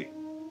 Why should he?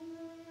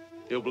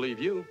 He'll believe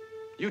you.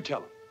 You tell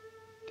him.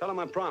 Tell him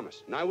I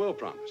promise, and I will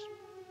promise.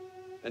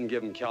 Then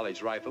give him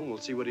Callie's rifle, and we'll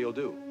see what he'll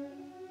do.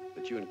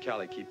 But you and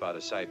Callie keep out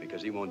of sight,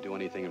 because he won't do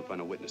anything in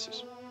front of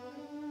witnesses.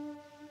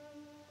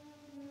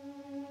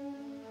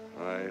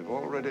 I've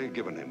already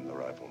given him the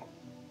rifle.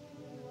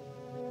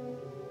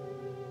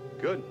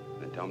 Good.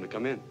 Then tell him to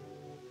come in.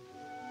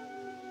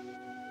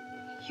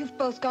 You've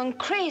both gone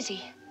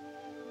crazy.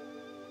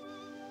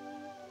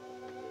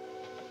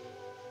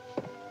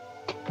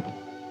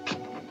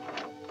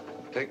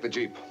 Take the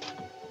Jeep.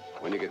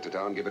 When you get to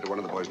town, give it to one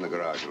of the boys in the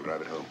garage. He'll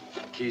drive it home.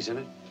 Keys in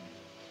it?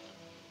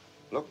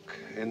 Look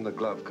in the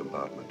glove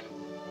compartment.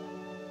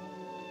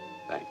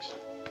 Thanks.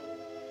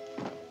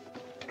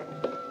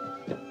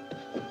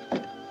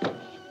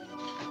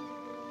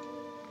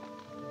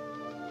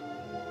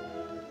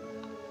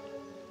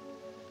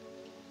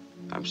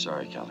 I'm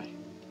sorry, Callie.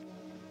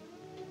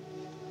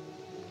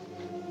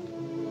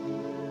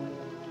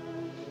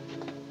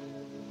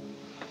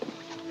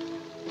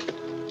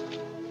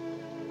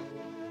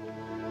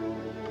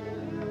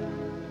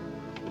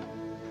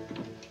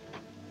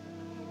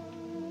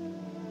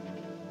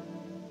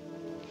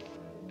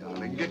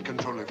 Darling, get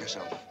control of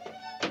yourself.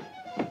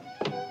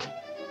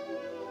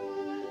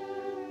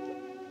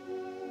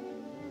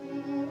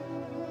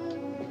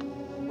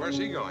 Where's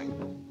he going?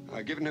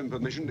 I've given him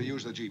permission to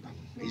use the Jeep.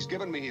 He's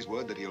given me his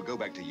word that he'll go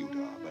back to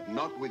Utah, but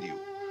not with you.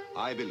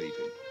 I believe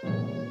him.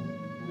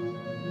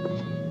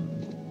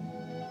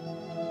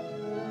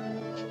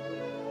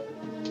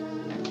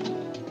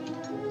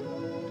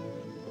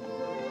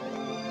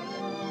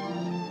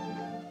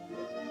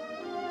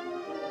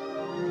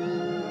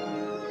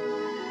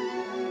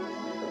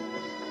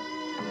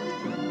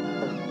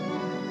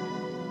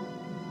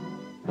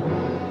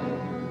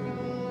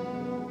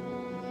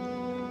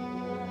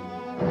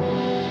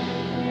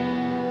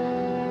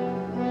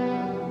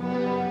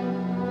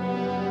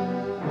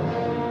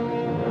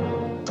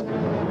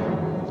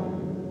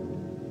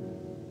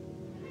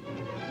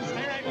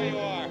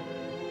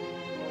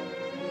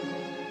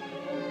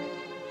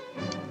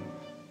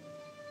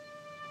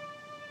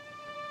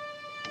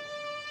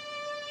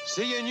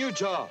 See you in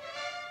Utah.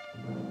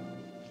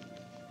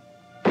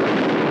 Have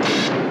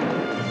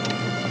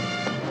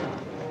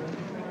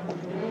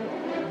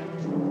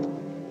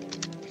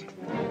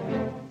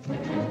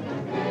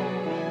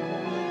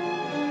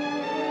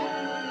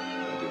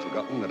you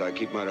forgotten that I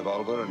keep my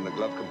revolver in the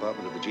glove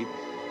compartment of the Jeep?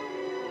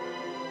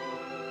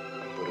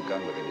 I put a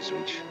gun within his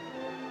reach.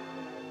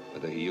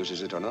 Whether he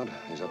uses it or not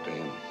is up to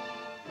him.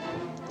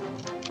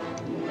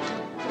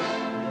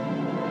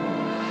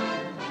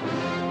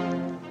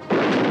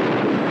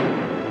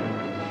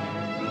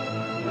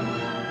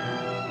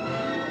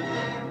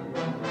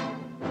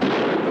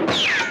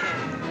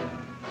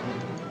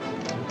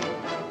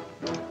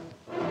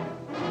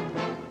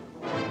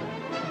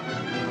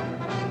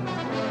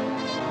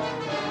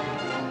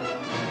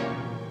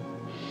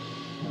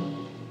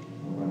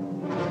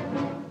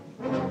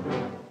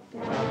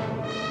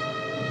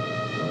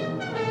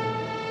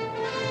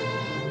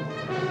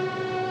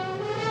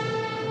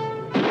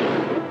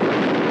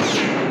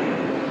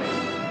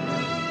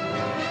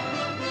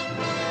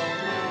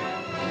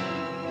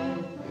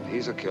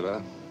 He's a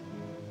killer.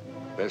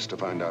 Best to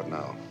find out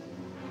now.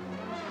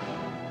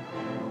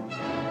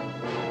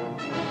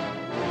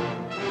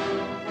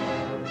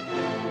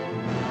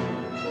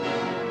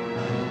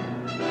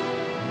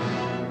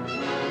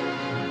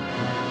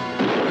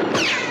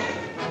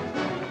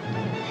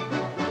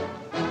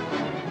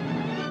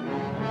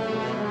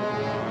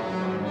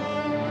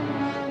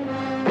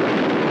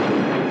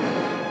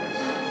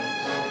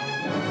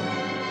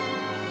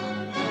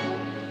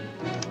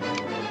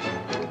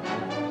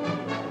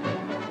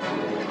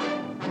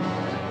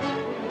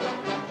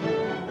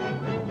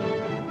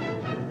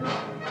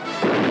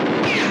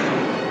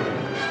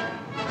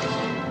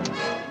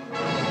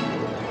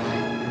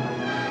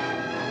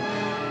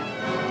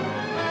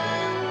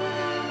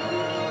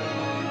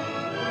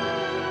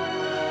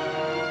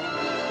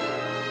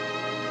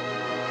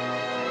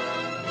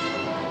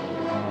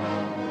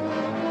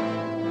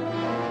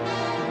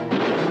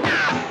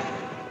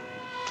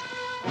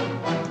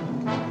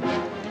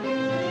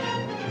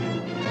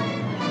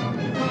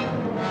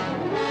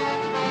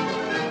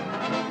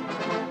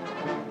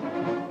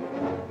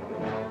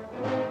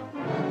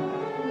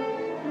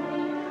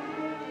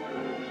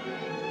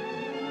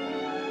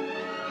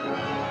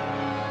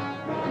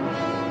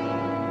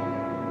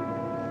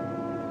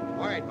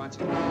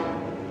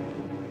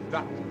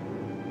 Drop it.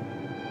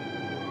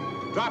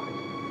 Drop it.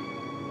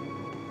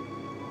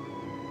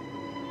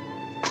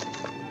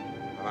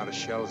 I'm out of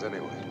shells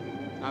anyway.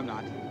 I'm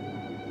not.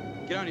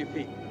 Get on your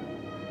feet.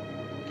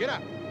 Get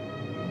up.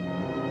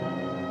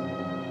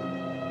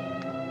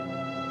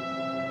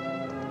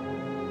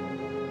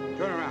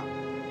 Turn around.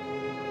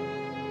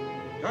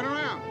 Turn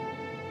around.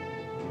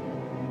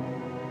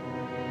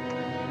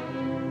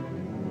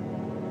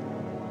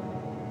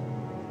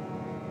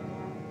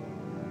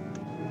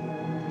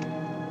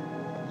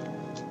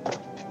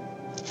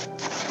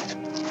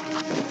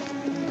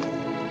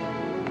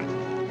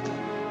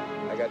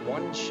 I got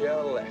one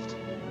shell left.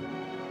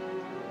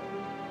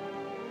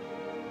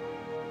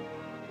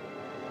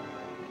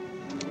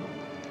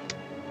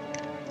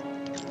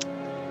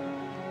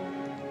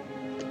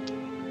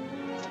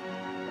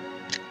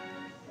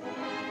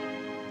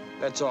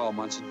 That's all,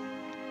 Munson.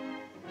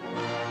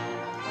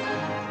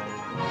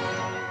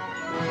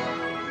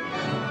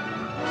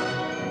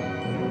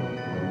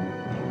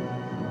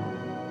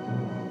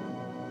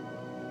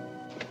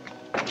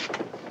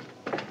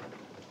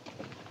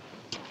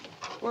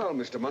 Well,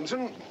 Mr.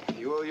 Munson,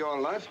 you owe your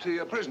life to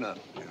your prisoner.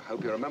 I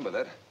hope you remember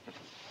that.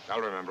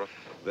 I'll remember.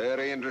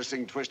 Very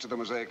interesting twist of the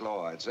Mosaic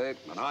law, I'd say.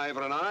 An eye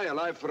for an eye, a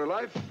life for a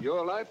life,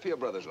 your life for your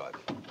brother's life.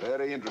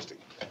 Very interesting.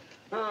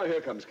 Now,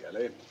 here comes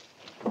Kelly.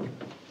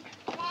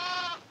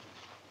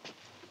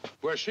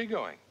 Where's she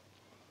going?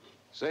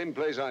 Same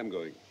place I'm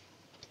going.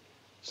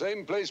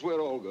 Same place we're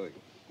all going.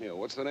 Here,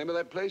 what's the name of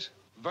that place?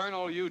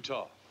 Vernal,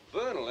 Utah.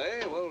 Vernal,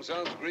 eh? Well,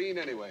 sounds green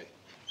anyway.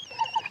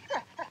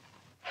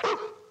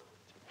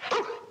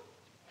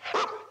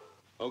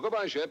 Oh,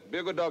 goodbye, Shep. Be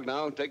a good dog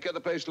now. Take care of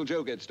the place till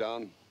Joe gets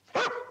down.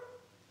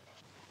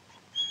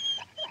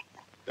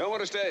 Don't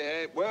want to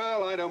stay, eh?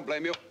 Well, I don't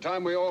blame you.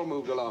 Time we all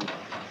moved along.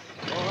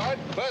 All right,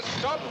 first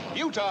stop,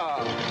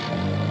 Utah.